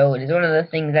episode is one of the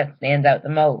things that stands out the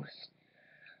most.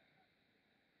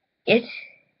 It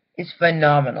is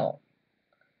phenomenal.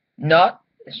 Not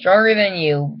Stronger Than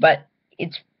You, but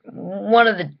it's one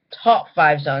of the top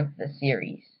 5 songs of the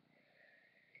series.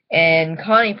 And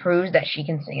Connie proves that she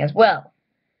can sing as well.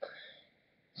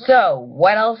 So,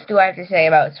 what else do I have to say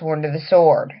about Sworn to the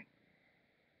Sword?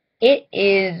 It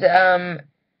is,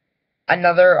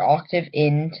 another octave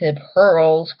into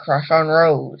Pearl's crush on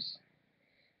Rose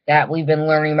that we've been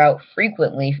learning about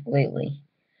frequently lately.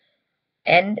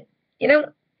 And, you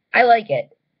know, I like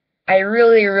it. I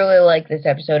really, really like this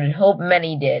episode and hope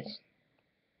many did.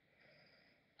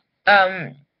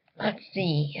 Let's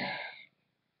see.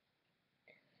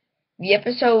 The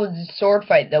episode's sword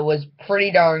fight, though, was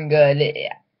pretty darn good,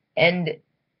 and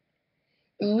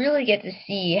you really get to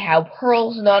see how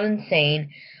Pearl's not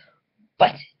insane,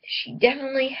 but she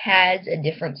definitely has a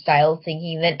different style of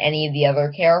thinking than any of the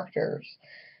other characters.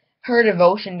 Her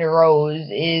devotion to Rose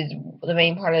is the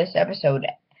main part of this episode.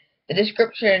 The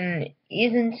description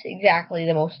isn't exactly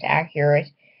the most accurate,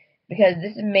 because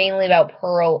this is mainly about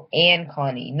Pearl and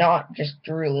Connie, not just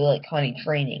really like Connie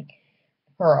training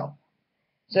Pearl.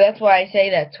 So that's why I say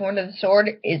that Sworn to the Sword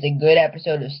is a good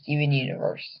episode of Steven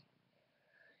Universe.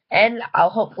 And I'll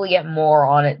hopefully get more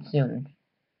on it soon.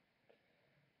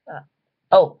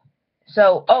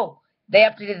 They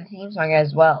updated the theme song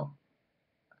as well.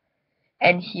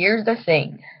 And here's the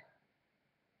thing.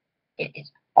 It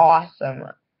is awesome,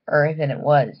 or than it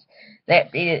was. They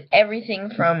updated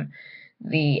everything from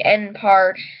the end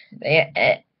part.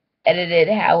 They edited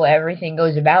how everything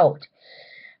goes about.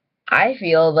 I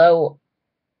feel, though,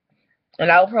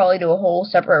 and I'll probably do a whole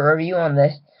separate review on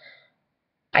this,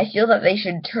 I feel that they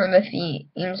should turn the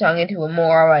theme song into a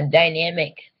more of a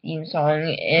dynamic theme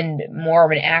song and more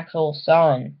of an actual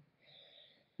song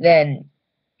than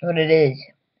what it is.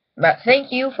 But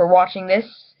thank you for watching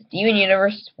this Steven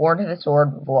Universe Sworn to the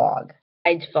Sword vlog.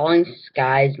 Falling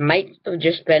Skies might have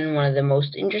just been one of the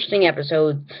most interesting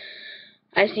episodes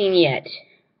I've seen yet.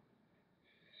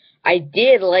 I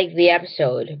did like the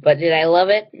episode, but did I love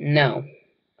it? No.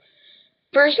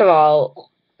 First of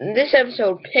all, this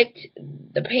episode picked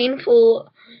the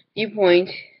painful viewpoint,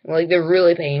 like the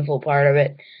really painful part of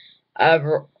it, of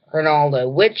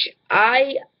Ronaldo, which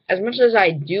as much as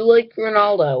I do like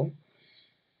Ronaldo,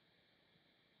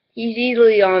 he's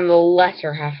easily on the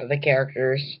lesser half of the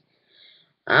characters.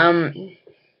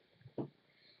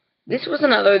 This was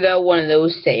another, though, one of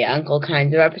those say uncle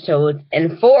kinds of episodes,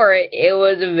 and for it, it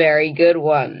was a very good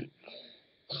one.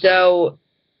 So,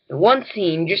 one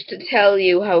scene, just to tell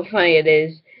you how funny it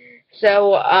is.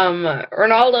 So,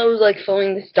 Ronaldo was, like,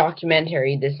 filming this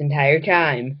documentary this entire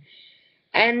time.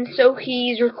 And so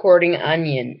he's recording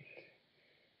Onion.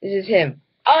 This is him.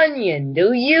 Onion,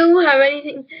 do you have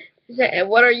anything to say?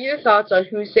 What are your thoughts on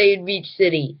Who Saved Beach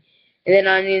City? And then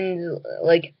Onion's,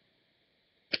 like,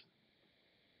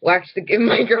 whacks the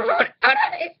microphone out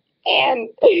of his hand.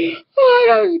 Oh,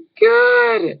 that was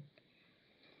good.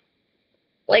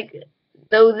 Like,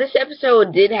 though this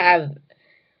episode did have,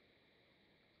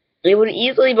 it would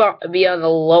easily be on the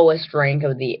lowest rank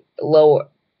of the lower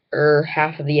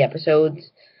half of the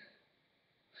episodes.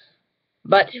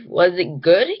 But was it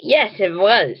good? Yes, it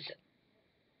was.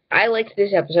 I liked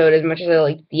this episode as much as I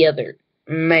liked the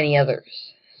many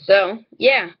others. So,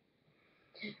 yeah.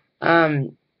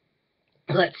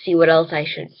 Let's see what else I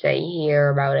should say here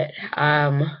about it.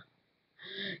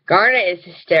 Garnet is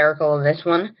hysterical in this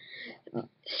one.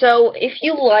 So, if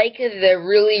you like the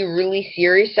really, really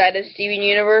serious side of Steven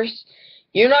Universe,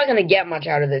 you're not going to get much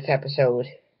out of this episode.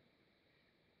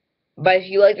 But if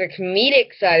you like the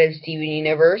comedic side of Steven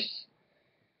Universe,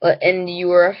 and you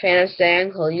were a fan of Say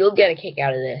Uncle, you'll get a kick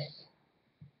out of this.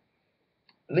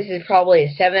 This is probably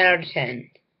a 7 out of 10.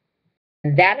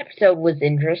 That episode was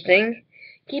interesting.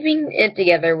 Keeping It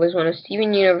Together was one of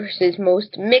Steven Universe's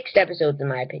most mixed episodes, in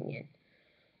my opinion.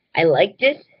 I liked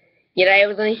it, yet I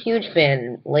wasn't a huge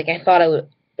fan, like I thought I would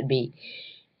be.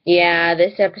 Yeah,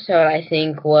 this episode, I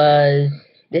think, was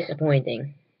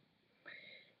disappointing.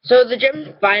 So the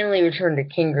Gems finally returned to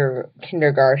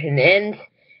kindergarten, and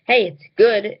hey, it's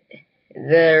good.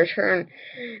 The return,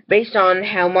 based on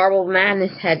how Marble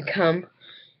Madness had come,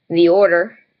 the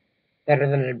order, better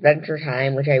than Adventure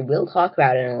Time, which I will talk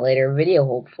about in a later video,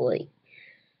 hopefully.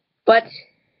 But,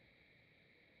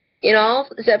 in all,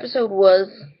 this episode was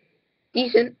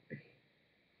decent.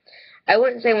 I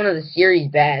wouldn't say one of the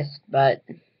series' best, but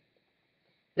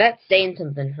that's saying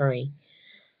something for me.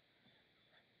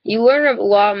 You learn a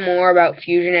lot more about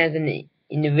Fusion as an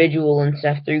individual and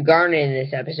stuff through Garnet in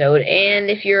this episode, and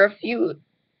if you're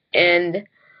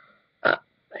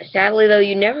sadly, though,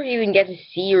 you never even get to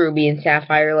see Ruby and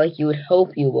Sapphire like you would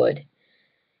hope you would.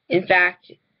 In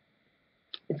fact,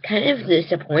 it's kind of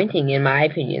disappointing, in my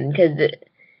opinion,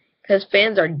 because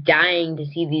fans are dying to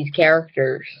see these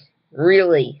characters.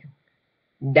 Really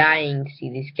dying to see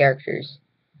these characters.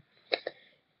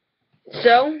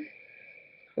 So,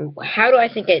 how do I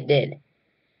think it did?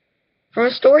 From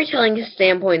a storytelling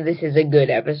standpoint, this is a good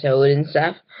episode and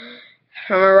stuff.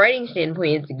 From a writing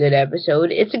standpoint, it's a good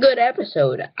episode. It's a good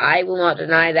episode. I will not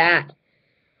deny that.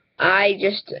 I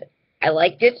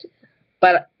liked it,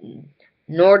 but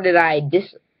nor did I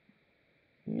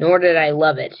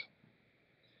love it.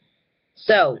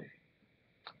 So,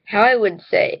 how I would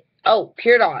say,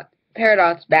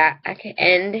 Peridot's back,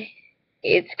 and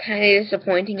it's kind of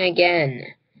disappointing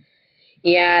again.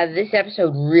 Yeah, this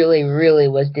episode really, really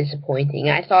was disappointing.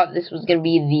 I thought this was going to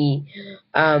be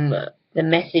the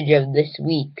message of this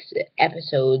week's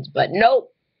episodes, but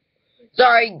nope.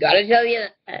 Sorry, gotta tell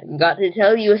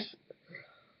you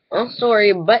a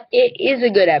story, but it is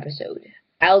a good episode.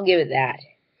 I'll give it that.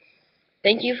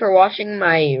 Thank you for watching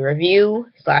my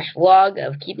review/vlog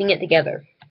of Keeping It Together.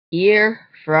 Here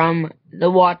from the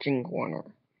Watching Corner,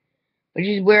 which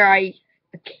is where I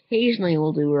occasionally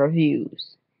we'll do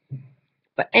reviews.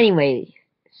 But anyway,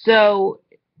 so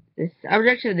the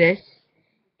subject of this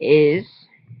is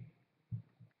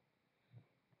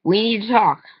We Need to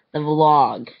Talk, the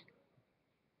vlog.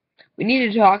 We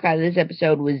Need to Talk, this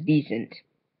episode was decent.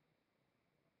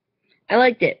 I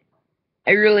liked it.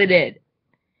 I really did.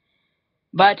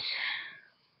 But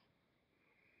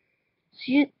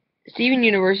Steven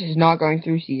Universe is not going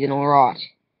through seasonal rot.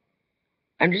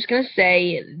 I'm just gonna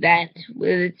say that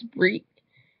with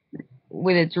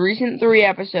its recent 3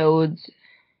 episodes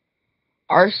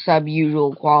are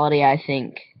sub-usual quality, I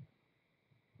think.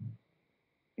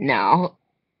 Now,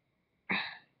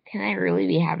 can that really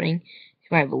be happening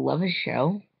to my beloved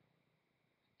show?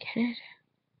 Can it?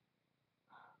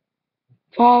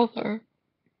 Father.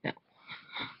 No.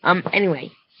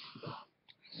 Anyway.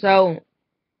 So,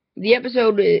 the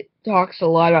episode talks a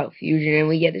lot about fusion, and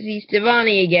we get to see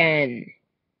Stevani again.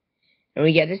 And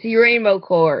we get to see Rainbow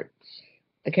Quartz,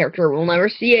 the character we'll never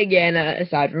see again,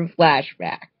 aside from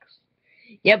flashbacks.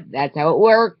 Yep, that's how it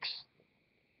works.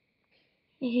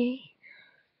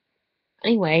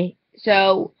 Anyway,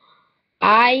 so,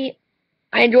 I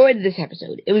enjoyed this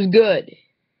episode. It was good.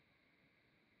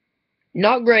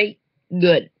 Not great,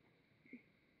 good.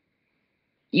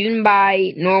 Even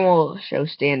by normal show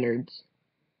standards.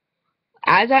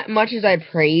 As much as I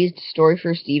praised Story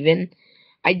for Steven,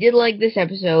 I did like this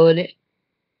episode,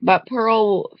 but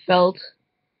Pearl felt...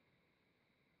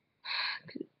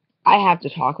 I have to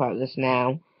talk about this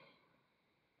now.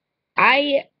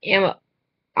 I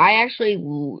actually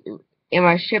am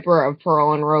a shipper of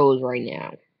Pearl and Rose right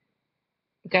now.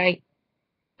 Okay?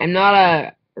 I'm not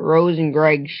a Rose and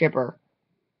Greg shipper.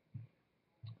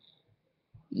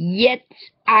 Yet,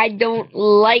 I don't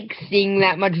like seeing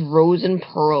that much Rose and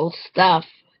Pearl stuff.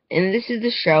 And this is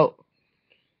the show.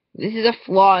 This is a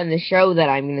flaw in the show that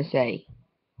I'm going to say.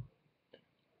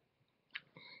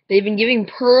 They've been giving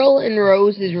Pearl and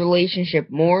Rose's relationship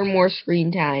more and more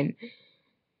screen time.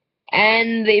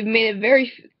 And they've made it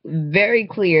very, very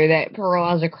clear that Pearl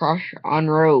has a crush on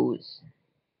Rose.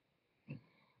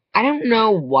 I don't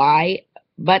know why,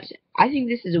 but I think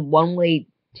this is a one-way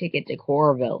ticket to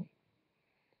Coraville.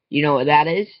 You know what that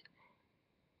is?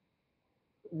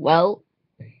 Well,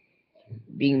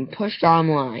 being pushed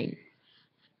online.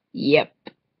 Yep.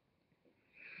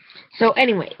 So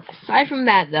anyway, aside from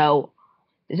that though,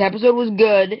 this episode was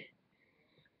good.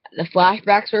 The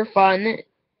flashbacks were fun.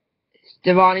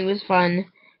 Stevani was fun.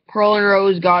 Pearl and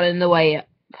Rose got in the way.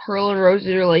 Pearl and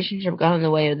Rose's relationship got in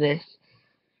the way of this.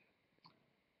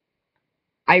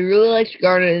 I really liked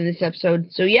Garnet in this episode,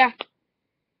 so yeah.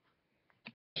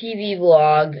 TV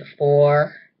vlog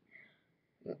for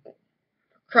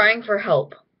Crying for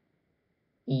Help.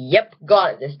 Yep,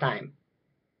 got it this time.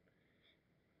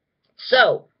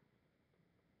 So,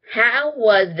 how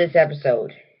was this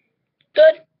episode?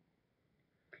 Good.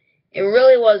 It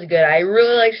really was good. I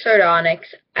really like Sardonyx.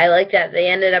 I like that they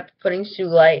ended up putting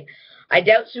Sugilite. I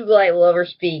doubt Sugilite will ever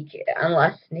speak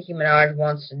unless Nicki Minaj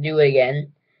wants to do it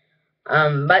again.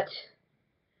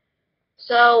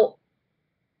 So,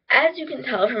 as you can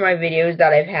tell from my videos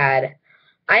that I've had,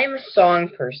 I am a song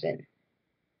person.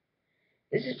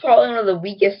 This is probably one of the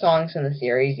weakest songs in the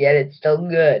series, yet it's still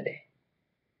good.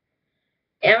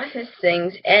 Amethyst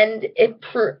sings, and it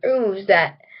proves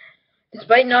that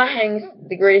despite not having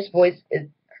the greatest voice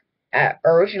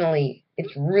originally,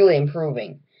 it's really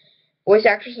improving. Voice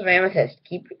actress of Amethyst,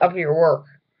 keep up your work.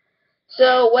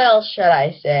 So, what else should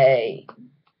I say?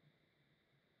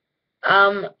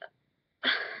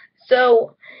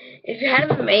 So, if you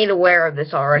hadn't been made aware of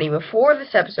this already, before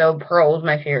this episode, Pearl was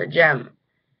my favorite gem.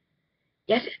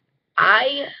 Yes,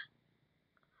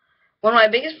 one of my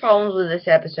biggest problems with this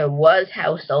episode was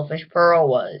how selfish Pearl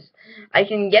was. I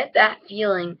can get that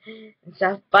feeling and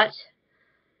stuff, but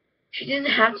she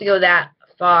didn't have to go that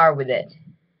far with it.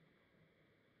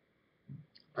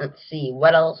 Let's see,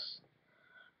 what else?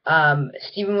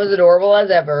 Steven was adorable as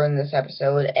ever in this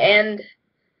episode, and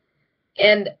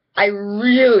I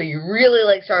really, really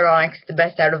like Sardonyx the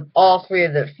best out of all 3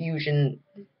 of the fusions,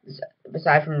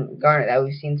 aside from Garnet, that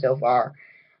we've seen so far,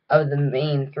 of the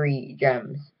main 3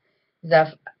 gems.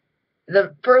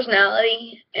 The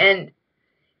personality, and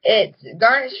it's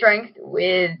Garnet's strength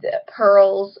with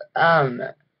Pearl's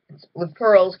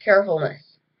carefulness.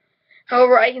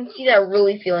 However, I can see that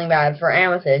really feeling bad for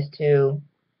Amethyst, who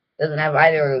doesn't have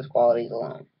either of those qualities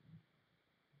alone.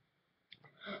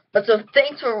 But so,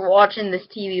 thanks for watching this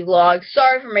TV vlog.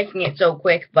 Sorry for making it so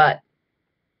quick, but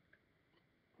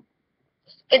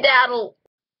skedaddle!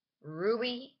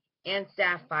 Ruby and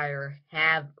Sapphire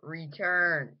have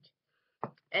returned.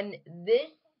 And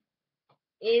this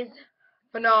is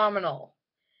phenomenal.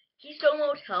 Keystone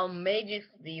Motel may just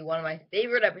be one of my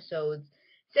favorite episodes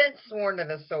since Sworn to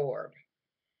the Sword.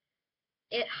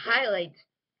 It highlights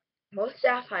both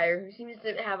Sapphire, who seems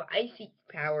to have icy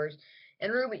powers,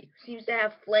 and Ruby, who seems to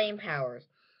have flame powers.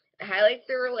 It highlights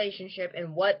their relationship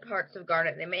and what parts of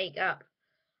Garnet they make up.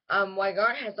 Why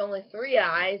Garnet has only 3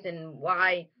 eyes and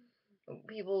why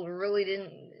people really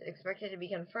didn't expect it to be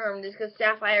confirmed is because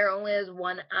Sapphire only has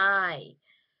 1 eye.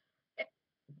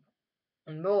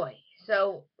 And boy,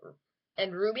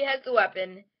 and Ruby has the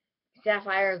weapon,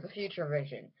 Sapphire has the future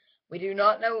vision. We do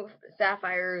not know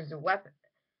Sapphire's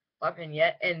weapon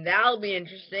yet, and that'll be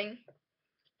interesting.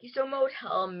 Keystone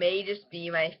Motel may just be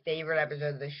my favorite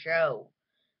episode of the show,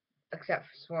 except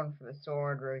for Sworn for the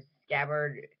Sword, Rose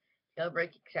Scabbard,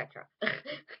 Jailbreak, etc.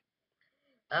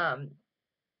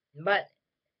 But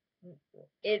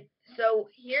so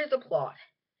here's the plot.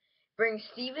 Bring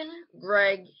Steven,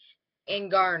 Greg, and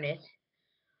Garnet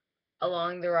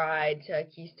along the ride to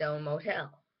Keystone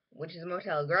Motel, which is a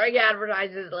motel. Greg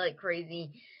advertises like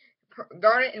crazy.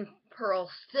 Garnet and Pearl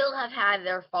still have had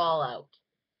their fallout.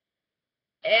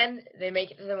 And they make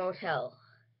it to the motel,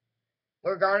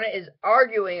 where Garnet is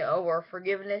arguing over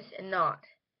forgiveness and not.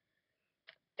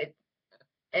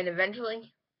 And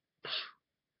eventually,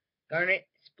 Garnet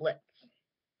splits.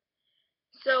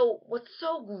 So, what's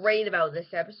so great about this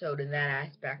episode in that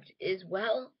aspect is,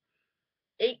 well,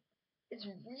 it's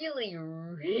really,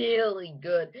 really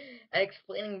good at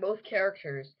explaining both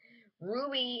characters.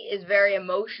 Ruby is very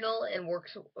emotional and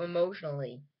works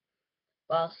emotionally,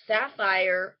 while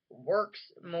Sapphire works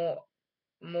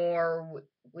more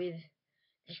with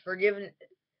just forgiveness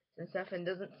and stuff and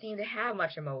doesn't seem to have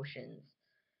much emotions.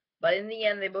 But in the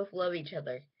end, they both love each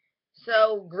other.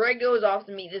 So Greg goes off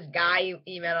to meet this guy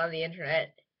he met on the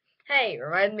internet. Hey,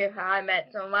 reminds me of how I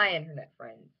met some of my internet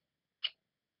friends.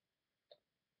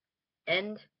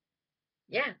 And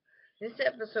yeah, this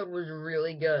episode was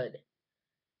really good.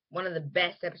 One of the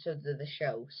best episodes of the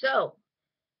show. So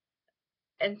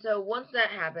once that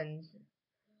happens,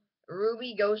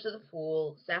 Ruby goes to the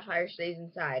pool, Sapphire stays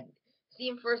inside.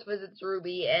 Steam first visits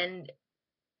Ruby, and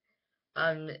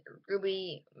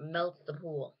Ruby melts the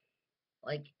pool,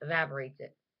 like evaporates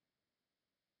it.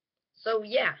 So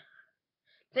yeah,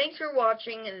 thanks for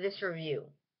watching this review.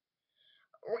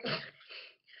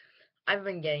 I've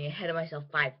been getting ahead of myself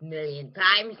 5 million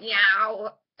times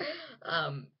now.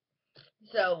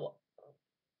 So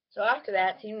after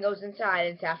that, Steam goes inside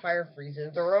and Sapphire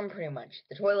freezes the room pretty much.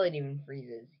 The toilet even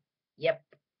freezes. Yep.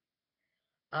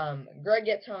 Greg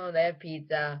gets home, they have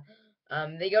pizza.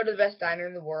 They go to the best diner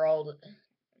in the world.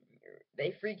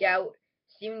 They freak out.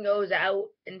 Steven goes out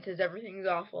and says everything's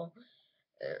awful.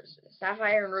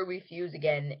 Sapphire and Ruby fuse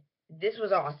again. This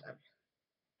was awesome.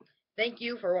 Thank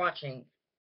you for watching.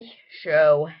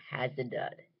 Show has a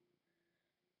dud.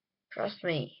 Trust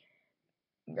me,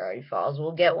 Gravity Falls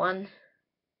will get one.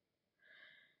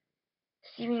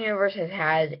 Steven Universe has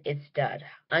had its dud.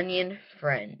 Onion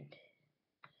Friend.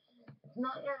 It's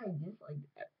not that I disliked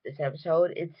this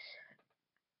episode.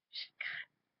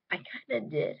 I kind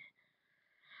of did.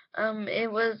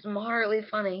 It was moderately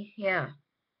funny, yeah.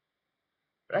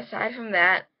 But aside from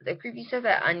that, the creepy stuff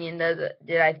that Onion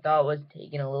did I thought was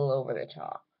taken a little over the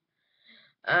top.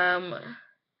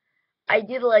 I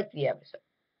did like the episode.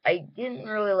 I didn't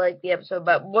really like the episode,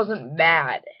 but it wasn't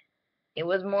bad. It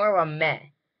was more of a meh.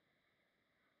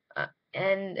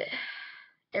 And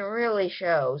it really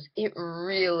shows. It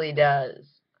really does.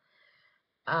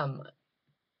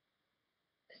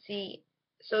 See,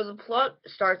 so the plot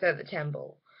starts at the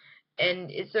temple, and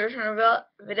it's the return of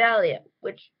Vidalia,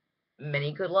 which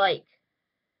many could like.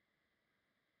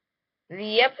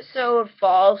 The episode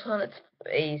falls on its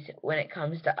face when it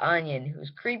comes to Onion,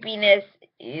 whose creepiness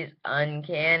is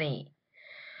uncanny.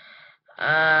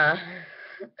 Yeah,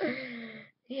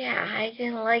 I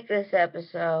didn't like this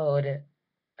episode.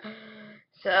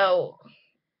 So,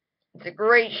 it's a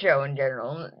great show in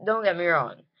general, don't get me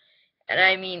wrong. And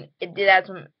I mean, it did have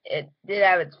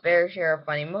its fair share of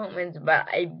funny moments, but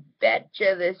I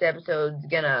betcha this episode's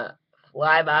gonna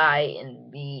fly by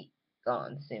and be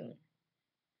gone soon.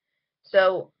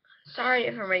 So, sorry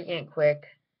for making it quick,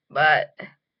 but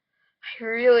I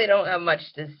really don't have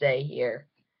much to say here.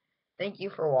 Thank you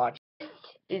for watching. This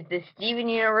is the Steven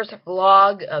Universe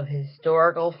vlog of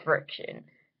historical friction.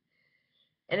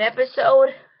 An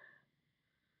episode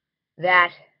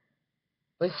that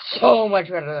was so much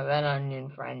better than Onion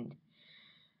Friend.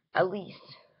 At least.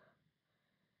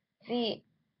 See,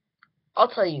 I'll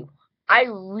tell you, I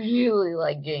really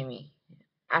like Jamie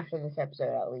after this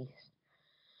episode, at least.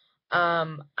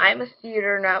 I'm a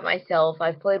theater nut myself.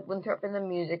 I've played Winthrop and the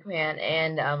Music Man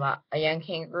and a Young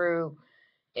Kangaroo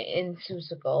in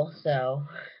Seussical, so.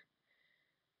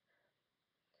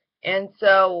 And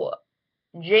so,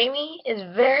 Jamie is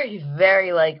very,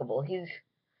 very likable. He's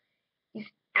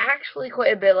actually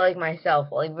quite a bit like myself,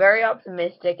 like very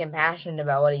optimistic and passionate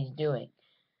about what he's doing.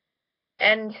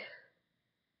 And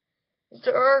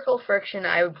Historical Friction,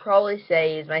 I would probably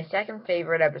say, is my second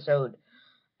favorite episode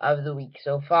of the week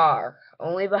so far,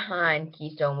 only behind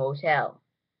Keystone Motel.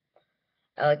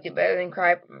 I liked it better than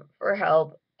Cry for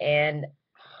Help and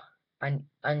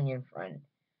Onion Friend.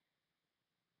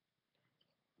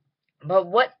 But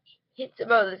what hits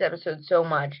about this episode so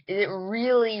much is it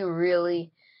really,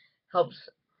 really helps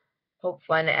Hope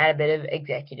Fun add a bit of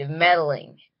executive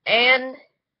meddling and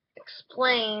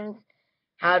explains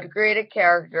how to create a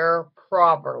character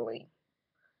properly.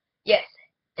 Yes,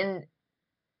 and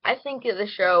I think the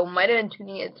show might have been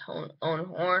tooting its own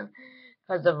horn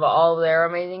because of all their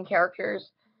amazing characters,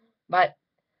 but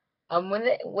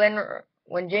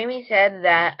when Jamie said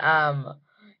that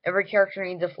every character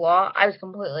needs a flaw, I was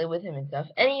completely with him and stuff.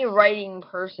 Any writing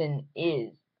person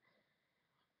is.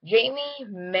 Jamie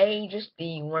may just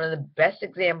be one of the best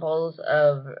examples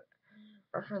of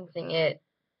referencing it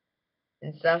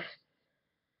and stuff.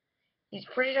 He's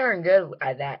pretty darn good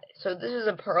at that. So this is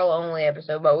a Pearl only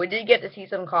episode, but we did get to see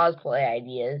some cosplay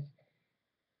ideas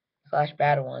 /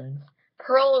 bad ones.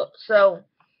 Pearl. So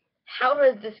how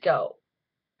does this go?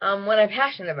 When I'm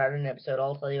passionate about an episode,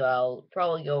 I'll tell you. I'll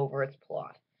probably go over its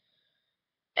plot.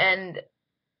 And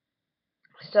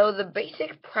so the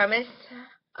basic premise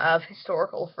of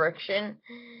Historical Friction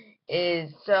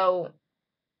is so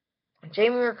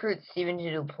Jamie recruits Steven to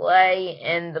do a play,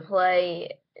 and the play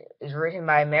is written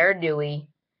by Mayor Dewey,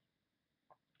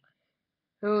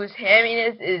 whose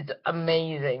hamminess is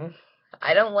amazing.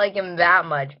 I don't like him that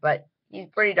much, but he's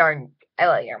pretty darn. I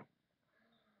like him.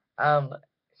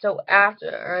 So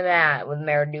after that, with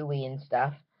Mayor Dewey and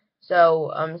stuff,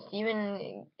 so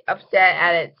Steven upset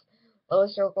at its low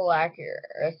circle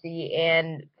accuracy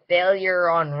and failure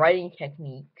on writing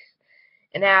techniques.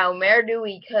 And now Mayor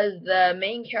Dewey, because the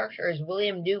main character is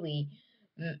William Dewey,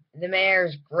 the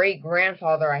mayor's great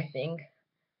grandfather, I think,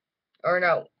 or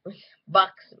no,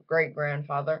 Buck's great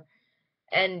grandfather,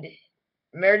 and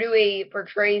Mayor Dewey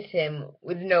portrays him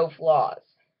with no flaws.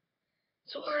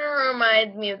 Sort of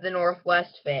reminds me of the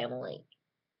Northwest Family.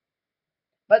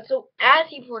 But so as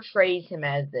he portrays him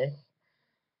as this,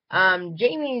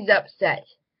 Jamie's upset,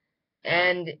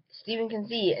 and Steven can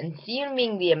see it. And Steven,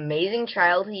 being the amazing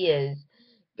child he is,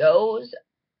 goes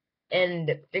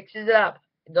and fixes it up.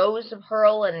 Goes to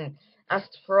Pearl and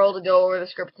asks Pearl to go over the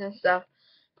scripts and stuff.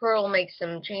 Pearl makes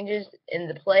some changes, and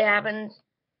the play happens,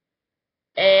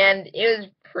 and it was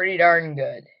pretty darn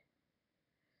good.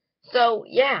 So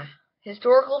yeah,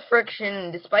 Historical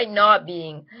Friction, despite not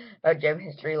being about gem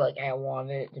history like I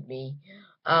wanted it to be,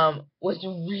 was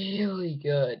really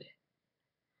good.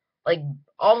 Like,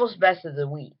 almost best of the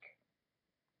week.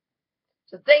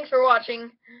 So thanks for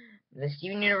watching the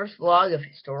Steven Universe vlog of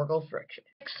Historical Friction.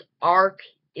 Next arc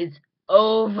is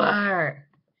over.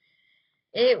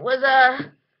 It was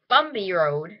a bumpy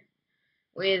road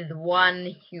with one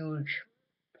huge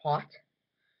pot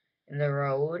in the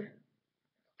road.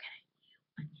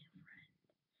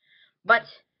 But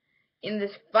in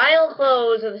this final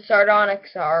close of the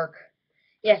Sardonyx arc,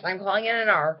 yes, I'm calling it an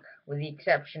arc, with the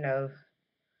exception of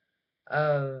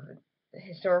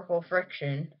Historical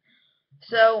Friction.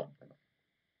 So,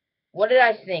 what did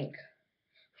I think?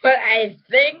 But I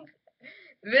think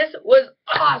this was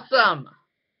awesome!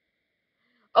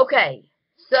 Okay,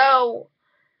 so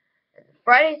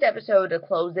Friday's episode to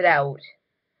close it out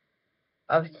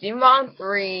of Steam Bomb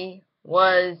 3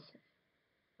 was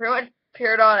pretty much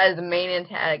Peridot as the main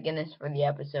antagonist for the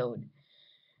episode.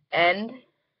 And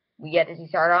we get to see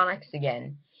Sardonyx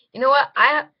again. You know what?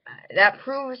 That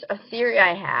proves a theory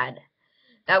I had,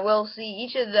 that we'll see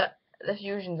each of the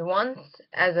fusions once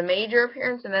as a major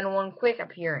appearance and then one quick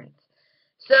appearance.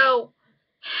 So,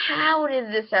 how did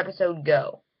this episode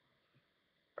go?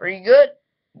 Pretty good.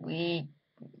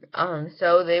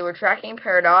 So they were tracking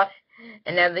Peridot,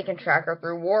 and now they can track her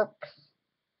through warps.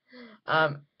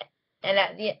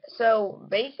 So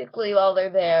basically while they're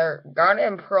there, Garnet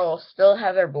and Pearl still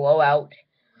have their blowout,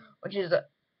 which is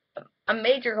a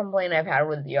major complaint I've had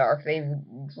with the arc. They've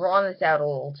drawn this out a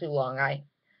little too long.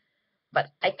 But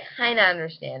I kind of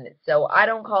understand it. So I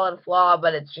don't call it a flaw,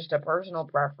 but it's just a personal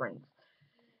preference.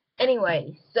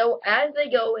 Anyway, so as they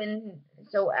go in,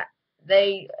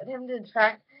 they attempt to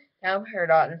track down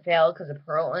Peridot and fail because of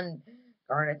Pearl and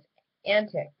Garnet's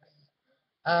antics.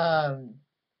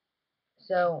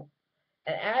 So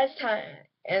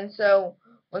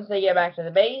once they get back to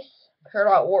the base,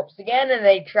 Peridot warps again, and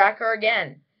they track her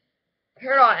again.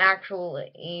 Peridot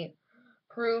actually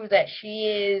proves that she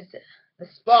is the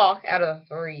Spock out of the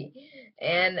three,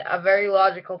 and a very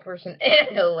logical person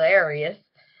and hilarious.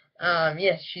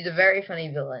 Yes, she's a very funny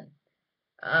villain.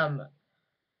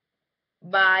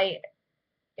 By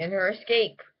in her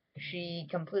escape, she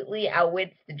completely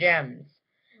outwits the gems,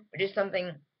 which is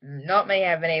something not many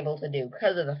have been able to do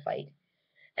because of the fight.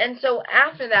 And so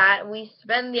after that, we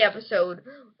spend the episode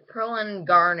with Pearl and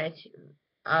Garnet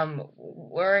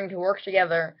learning to work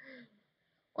together.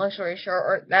 Long story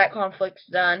short, that conflict's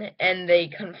done, and they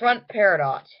confront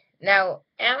Peridot. Now,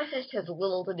 Amethyst has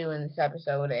little to do in this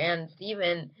episode, and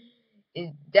Steven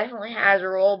definitely has a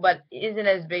role, but isn't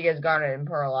as big as Garnet and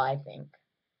Pearl, I think.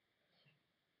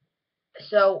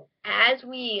 So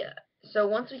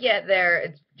once we get there,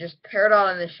 it's just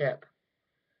Peridot on the ship.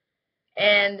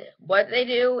 And what they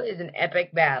do is an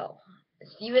epic battle.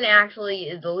 Steven actually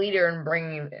is the leader in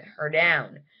bringing her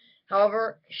down.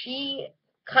 However, she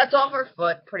cuts off her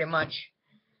foot, pretty much,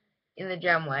 in the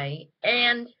gem way,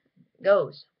 and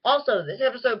goes. Also, this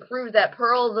episode proves that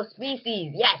Pearl is a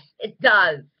species. Yes, it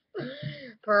does.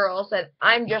 Pearl said,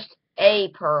 I'm just a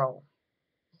Pearl.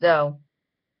 So,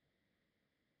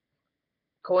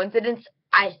 coincidence?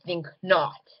 I think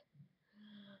not.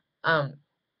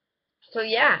 So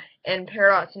yeah, and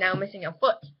Peridot's now missing a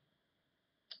foot.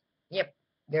 Yep,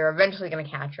 they're eventually gonna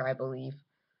catch her, I believe.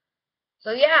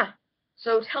 So yeah,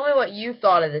 so tell me what you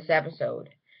thought of this episode.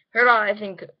 Peridot, I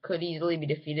think, could easily be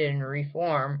defeated and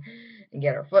reform and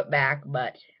get her foot back,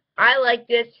 but I liked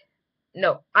it.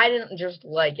 No, I didn't just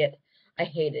like it. I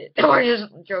hated it. We're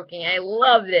just joking. I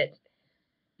loved it.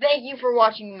 Thank you for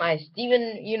watching my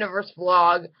Steven Universe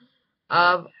vlog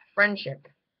of friendship.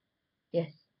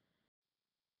 Yes.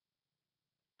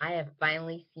 I have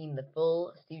finally seen the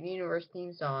full Steven Universe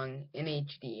theme song in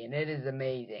HD, and it is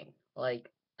amazing. Like,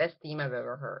 best theme I've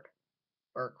ever heard.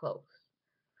 Or close.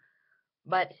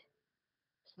 But,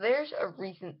 so there's a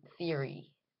recent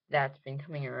theory that's been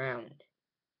coming around.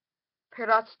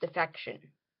 Peridot's defection.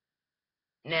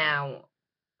 Now,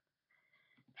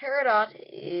 Peridot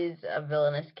is a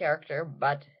villainous character,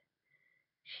 but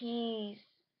she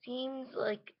seems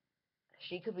like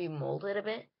she could be molded a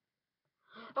bit.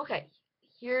 Okay,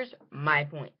 here's my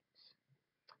points.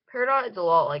 Peridot is a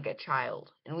lot like a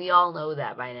child, and we all know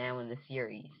that by now in the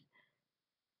series.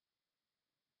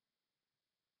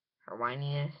 Her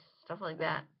whininess, stuff like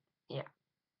that. Yeah.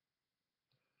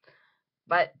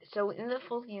 But, so in the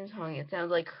full theme song, it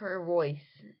sounds like her voice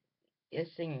is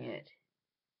singing it.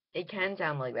 It can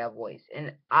sound like that voice,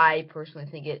 and I personally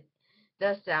think it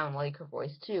does sound like her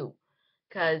voice too.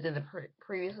 Because in the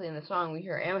previously in the song, we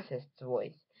hear Amethyst's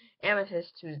voice.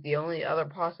 Amethyst, who's the only other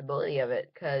possibility of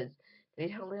it, because, to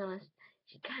be totally honest,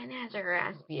 she kind of has a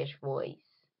raspy-ish voice.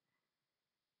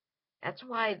 That's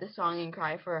why the song and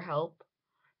Cry for Help,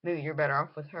 Maybe You're Better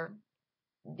Off With Her,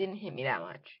 didn't hit me that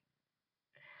much.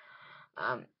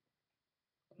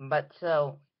 But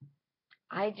so,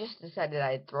 I just decided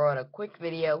I'd throw out a quick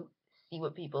video, see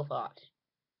what people thought.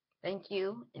 Thank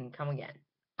you, and come again.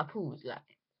 Apooz, guys.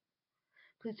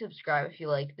 Please subscribe if you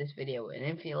like this video, and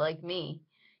if you like me,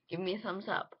 give me a thumbs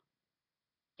up.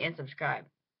 And subscribe.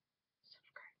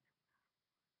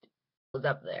 Was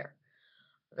up there.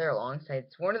 They're alongside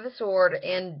Sword of the Sword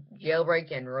and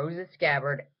Jailbreak and Rose's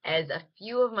Scabbard as a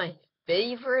few of my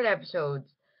favorite episodes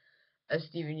of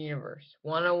Steven Universe.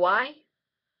 Wanna know why?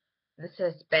 The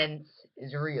suspense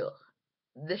is real.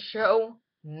 The show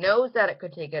knows that it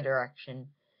could take a direction,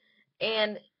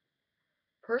 and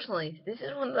personally, this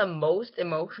is one of the most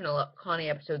emotional Connie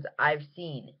episodes I've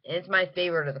seen, and it's my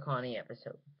favorite of the Connie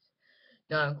episodes,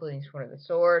 not including Sword of the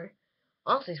Sword.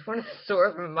 Honestly, Sword of the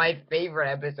Sword is my favorite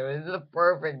episode. This is the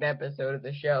perfect episode of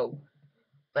the show.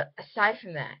 But aside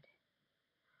from that,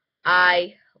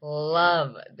 I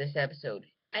love this episode.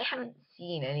 I haven't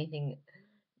seen anything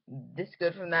this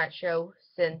good from that show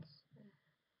since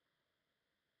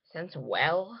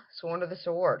Sword of the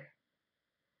Sword.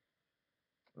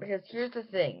 Because here's the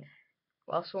thing.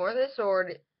 While Sword of the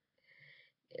Sword,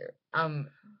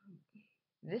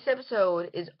 this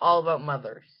episode is all about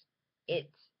mothers.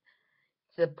 It's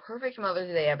the perfect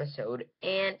Mother's Day episode,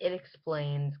 and it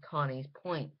explains Connie's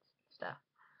points and stuff.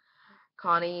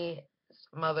 Connie's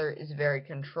mother is very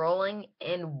controlling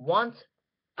and wants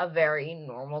a very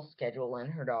normal schedule in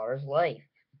her daughter's life.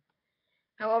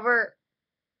 However,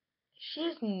 she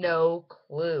has no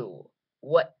clue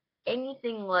what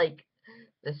anything like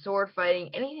the sword fighting,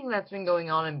 anything that's been going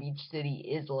on in Beach City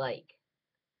is like.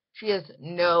 She has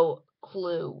no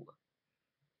clue.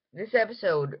 This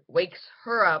episode wakes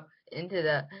her up into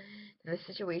the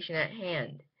situation at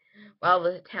hand. While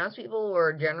the townspeople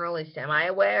were generally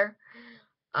semi-aware,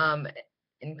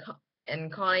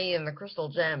 and Connie and the Crystal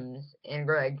Gems, and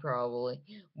Greg probably,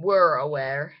 were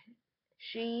aware.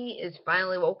 She is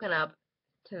finally woken up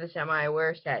to the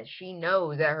semi-aware stat. She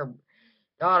knows that her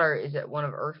daughter is one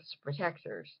of Earth's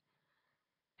protectors.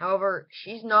 However,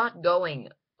 she's not going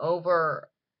over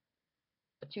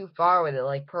too far with it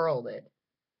like Pearl did.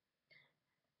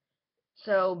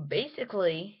 So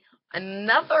basically,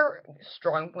 another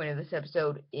strong point of this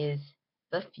episode is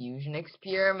the fusion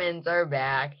experiments are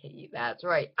back. That's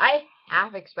right. I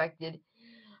half expected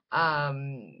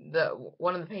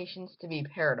one of the patients to be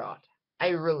Peridot. I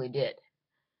really did.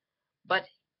 But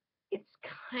it's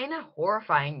kind of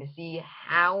horrifying to see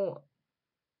how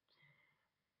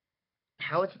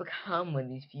it's become with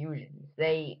these fusions.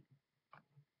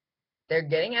 They're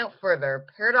getting out further.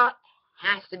 Peridot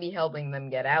has to be helping them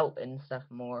get out and stuff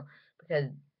more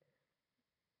because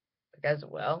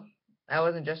well, that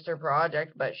wasn't just her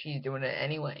project, but she's doing it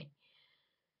anyway.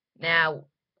 Now,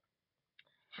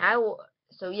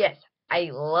 yes,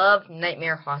 I love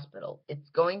Nightmare Hospital. It's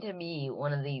going to be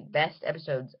one of the best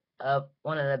episodes of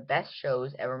one of the best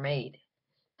shows ever made.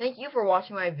 Thank you for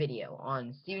watching my video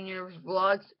on Steven Universe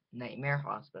Vlogs Nightmare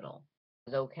Hospital.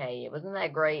 It was okay. It wasn't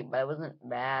that great, but it wasn't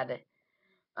bad.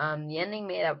 The ending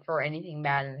made up for anything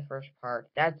bad in the first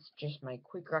part. That's just my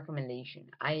quick recommendation.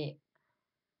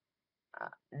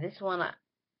 This one, I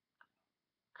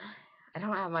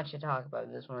don't have much to talk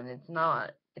about this one. It's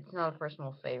not a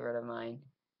personal favorite of mine.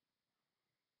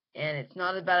 And it's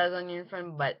not as bad as Onion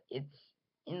Friend, but it's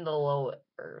in the lower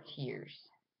tiers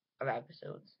of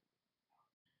episodes.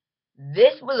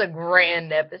 This was a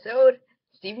grand episode.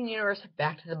 Steven Universe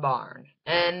Back to the Barn.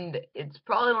 And it's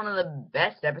probably one of the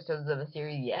best episodes of the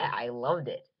series. Yeah, I loved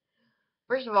it.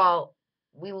 First of all,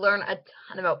 we learn a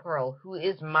ton about Pearl, who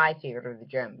is my favorite of the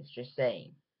gems, just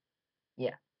saying.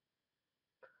 Yeah.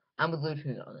 I'm with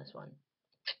Lutoon on this one.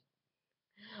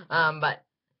 But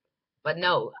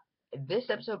no, this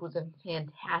episode was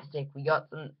fantastic. We got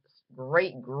some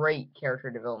great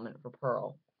character development for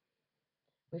Pearl.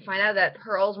 We find out that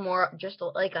Pearl's more just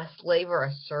like a slave or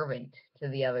a servant to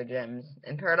the other gems,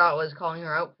 and Peridot was calling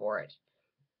her out for it.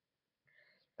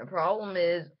 The problem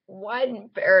is, why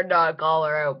didn't Peridot call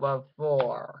her out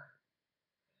before?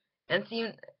 And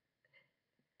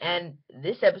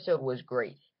this episode was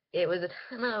great. It was a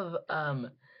ton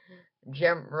of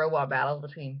gem robot battles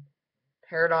between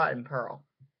Peridot and Pearl.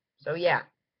 So yeah,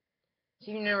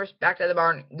 Steven Universe Back to the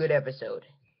Barn, good episode.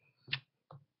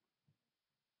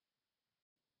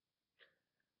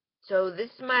 So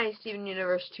this is my Steven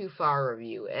Universe Too Far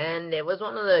review, and it was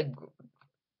one of the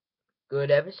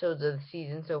good episodes of the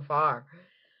season so far.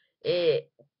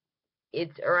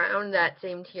 It's around that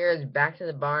same tier as Back to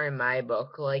the Barn in my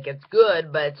book. Like, it's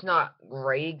good, but it's not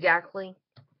great exactly.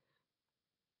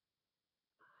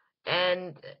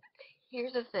 And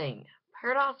here's the thing.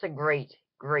 Peridot's a great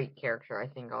character, I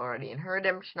think, already. And her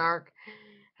redemption arc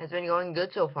has been going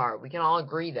good so far. We can all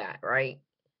agree that, right?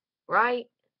 Right?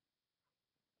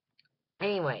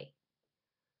 Anyway.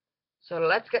 So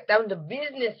let's get down to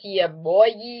business here,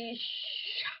 boys.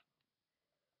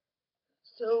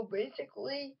 So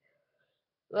basically,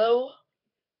 though,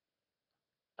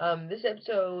 this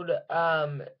episode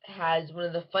has one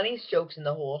of the funniest jokes in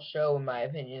the whole show, in my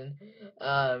opinion.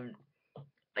 I'm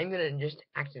gonna just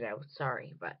act it out.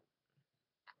 Sorry, but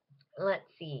let's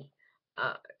see.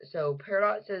 So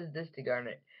Peridot says this to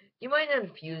Garnet: "Do you mind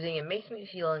unfusing? It makes me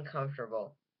feel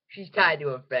uncomfortable." She's tied to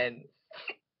a fence.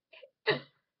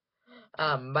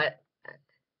 But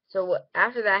so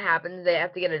after that happens, they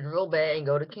have to get a drill bit and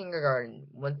go to kindergarten.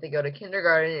 Once they go to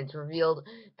kindergarten, it's revealed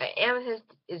that Amethyst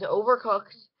is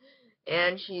overcooked,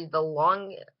 and she's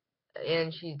the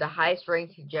highest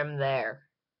ranked gem there.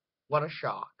 What a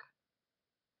shock.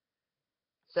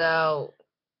 So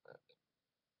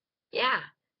yeah,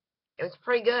 it was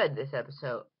pretty good this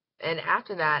episode. And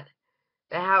after that,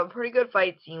 they have a pretty good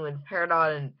fight scene with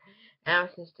Peridot and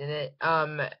Amethyst in it.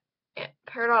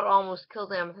 Peridot almost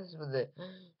kills Amethyst with a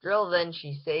drill, then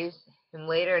she saves him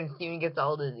later, and Steven gets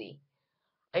all dizzy.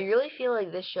 I really feel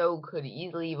like this show could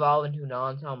easily evolve into an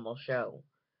ensemble show.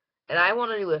 And I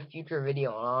want to do a future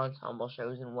video on ensemble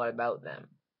shows and what about them.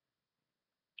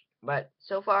 But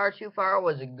so far, Too Far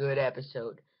was a good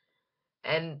episode.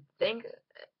 And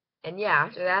yeah,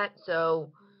 after that,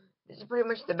 so this is pretty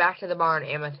much the Back to the Barn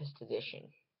Amethyst edition.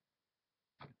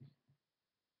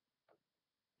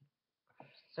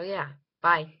 So yeah,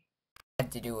 bye. I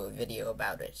had to do a video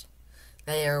about it.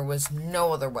 There was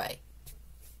no other way.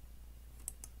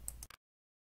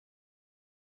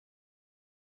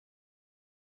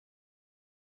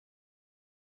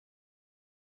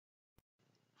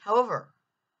 However,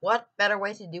 what better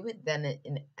way to do it than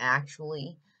in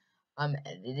actually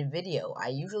edited video? I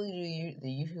usually do the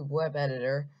YouTube web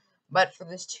editor, but for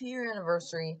this 2-year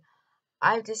anniversary,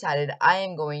 I've decided I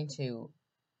am going to,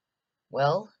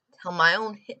 well, tell my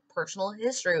own personal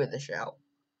history with the show.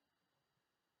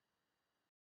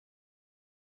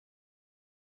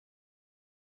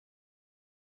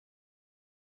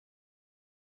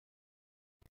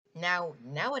 Now,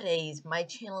 nowadays, my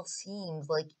channel seems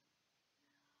like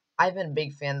I've been a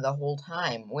big fan the whole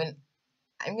time, when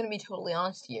I'm going to be totally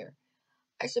honest here.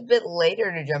 I was a bit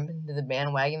later to jump into the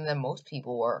bandwagon than most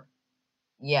people were.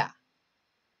 Yeah,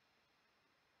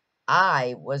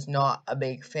 I was not a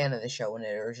big fan of the show when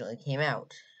it originally came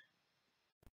out.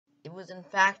 It was, in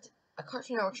fact, a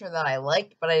Cartoon Network show that I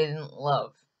liked, but I didn't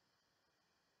love.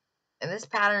 And this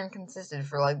pattern consisted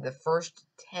for like the first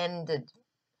 10 to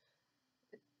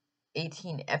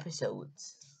 18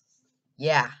 episodes.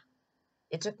 Yeah,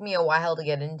 it took me a while to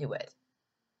get into it.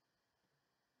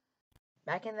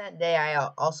 Back in that day, I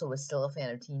also was still a fan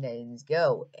of Teen Titans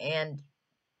Go, and,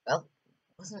 well,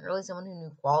 wasn't really someone who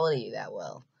knew quality that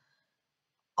well.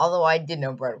 Although I did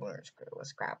know Breadwinner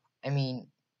was crap. I mean,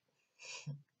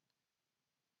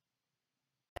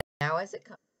 now as it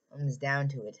comes down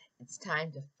to it, it's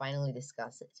time to finally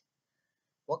discuss it.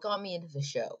 What got me into the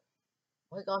show?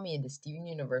 What got me into Steven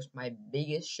Universe, my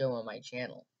biggest show on my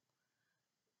channel?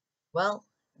 Well,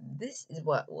 this is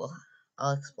what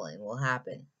I'll explain will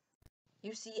happen.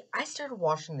 You see, I started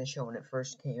watching the show when it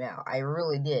first came out. I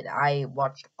really did. I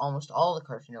watched almost all the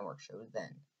Cartoon Network shows then.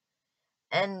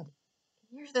 And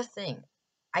here's the thing.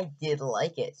 I did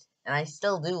like it, and I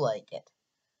still do like it.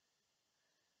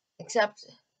 Except,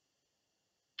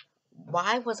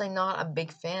 why was I not a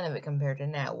big fan of it compared to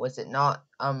now? Was it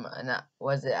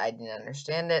was it I didn't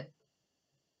understand it?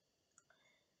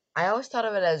 I always thought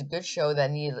of it as a good show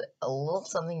that needed a little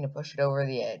something to push it over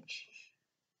the edge.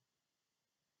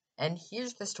 And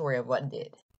here's the story of what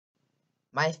did.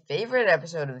 My favorite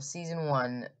episode of season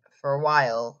 1 for a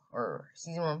while, or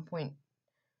season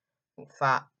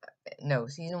 1.5, no,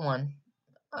 season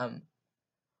 1,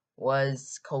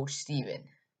 was Coach Steven.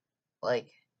 Like,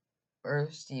 or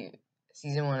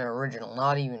season 1 original,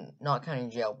 not counting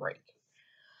Jailbreak.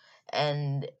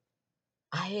 And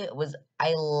I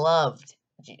loved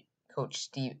Coach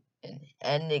Steven,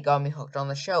 and it got me hooked on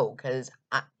the show, because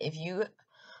if you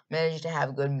manage to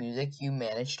have good music, you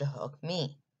manage to hook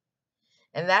me.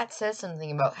 And that says something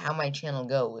about how my channel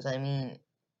goes. I mean,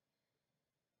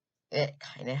 it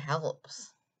kind of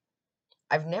helps.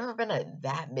 I've never been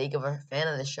that big of a fan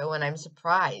of the show, and I'm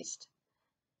surprised.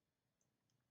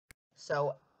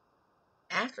 So,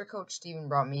 after Coach Steven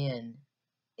brought me in,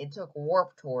 it took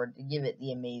Warp Tour to give it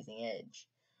the amazing edge.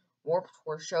 Warp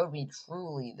Tour showed me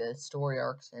truly the story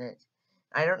arcs in it.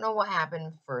 I don't know what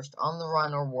happened first, On the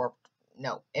Run or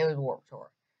No, it was Warp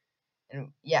Tour.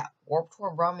 And yeah, Warp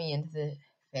Tour brought me into the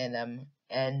fandom,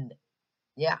 and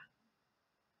yeah,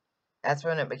 that's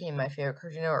when it became my favorite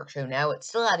Cartoon Network show. Now, it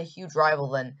still had a huge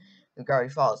rival then with Gravity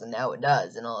Falls, and now it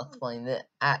does, and I'll explain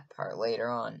that part later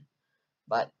on.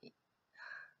 But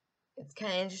it's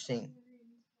kind of interesting.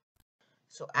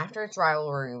 So after its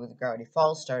rivalry with Gravity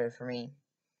Falls started for me,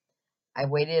 I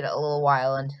waited a little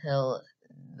while until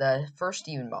the first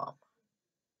Steven Bomb.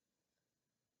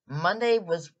 Monday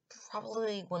was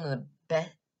probably one of the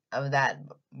best of that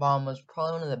bomb was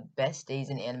probably one of the best days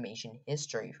in animation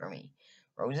history for me.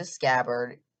 Rosa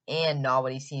Scabbard and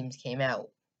Nobody Seems came out,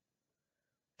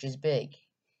 which is big.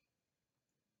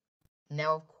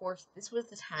 Now, of course, this was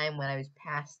the time when I was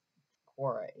past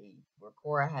Korra age, where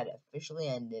Korra had officially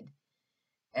ended,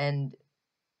 and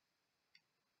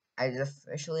I was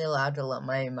officially allowed to let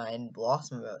my mind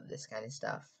blossom about this kind of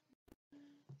stuff.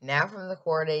 Now, from the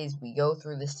Korra days, we go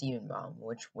through the Steven Bomb,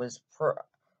 which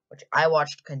I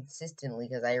watched consistently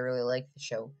because I really liked the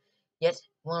show. Yet,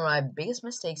 one of my biggest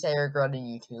mistakes I regret on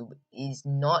YouTube is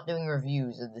not doing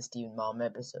reviews of the Steven Bomb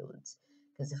episodes.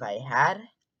 Because if I had,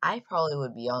 I probably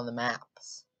would be on the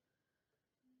maps.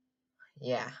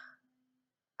 Yeah,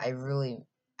 I really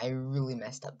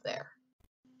messed up there.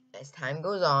 As time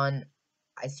goes on,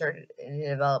 I started to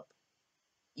develop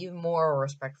even more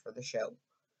respect for the show,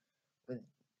 with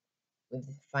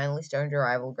finally starting to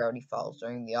rival Gravity Falls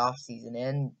during the off season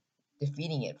and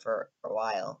defeating it for a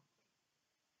while.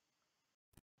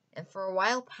 And for a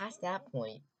while past that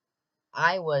point,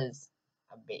 I was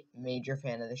a major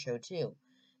fan of the show too.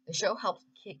 The show helped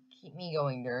keep me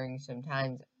going during some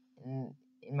times in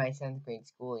my 7th grade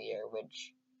school year,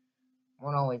 which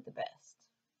weren't always the best.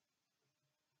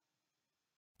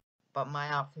 But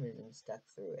my optimism stuck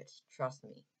through it, trust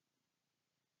me.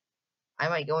 I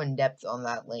might go in depth on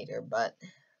that later, but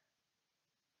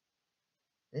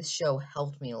This show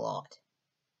helped me a lot.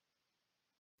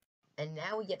 And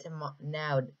now we get to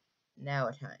now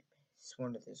a time.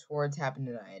 Sworn to the Swords happened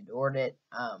and I adored it.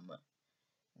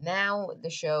 Now the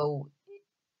show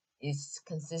is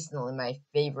consistently my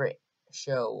favorite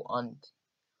show on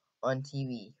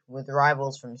TV, with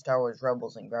rivals from Star Wars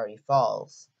Rebels and Gravity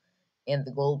Falls and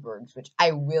the Goldbergs, which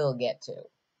I will get to.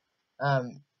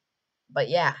 But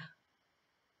yeah,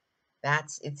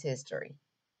 that's its history.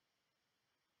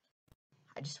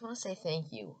 I just want to say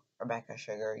thank you, Rebecca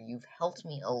Sugar. You've helped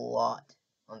me a lot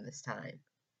on this time.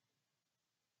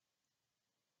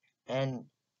 And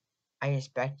I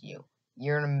respect you.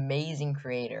 You're an amazing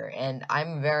creator, and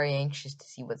I'm very anxious to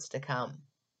see what's to come.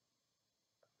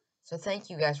 So thank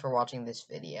you guys for watching this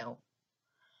video.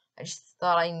 I just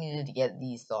thought I needed to get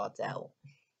these thoughts out.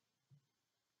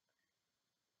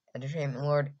 Entertainment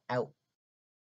Lord, out.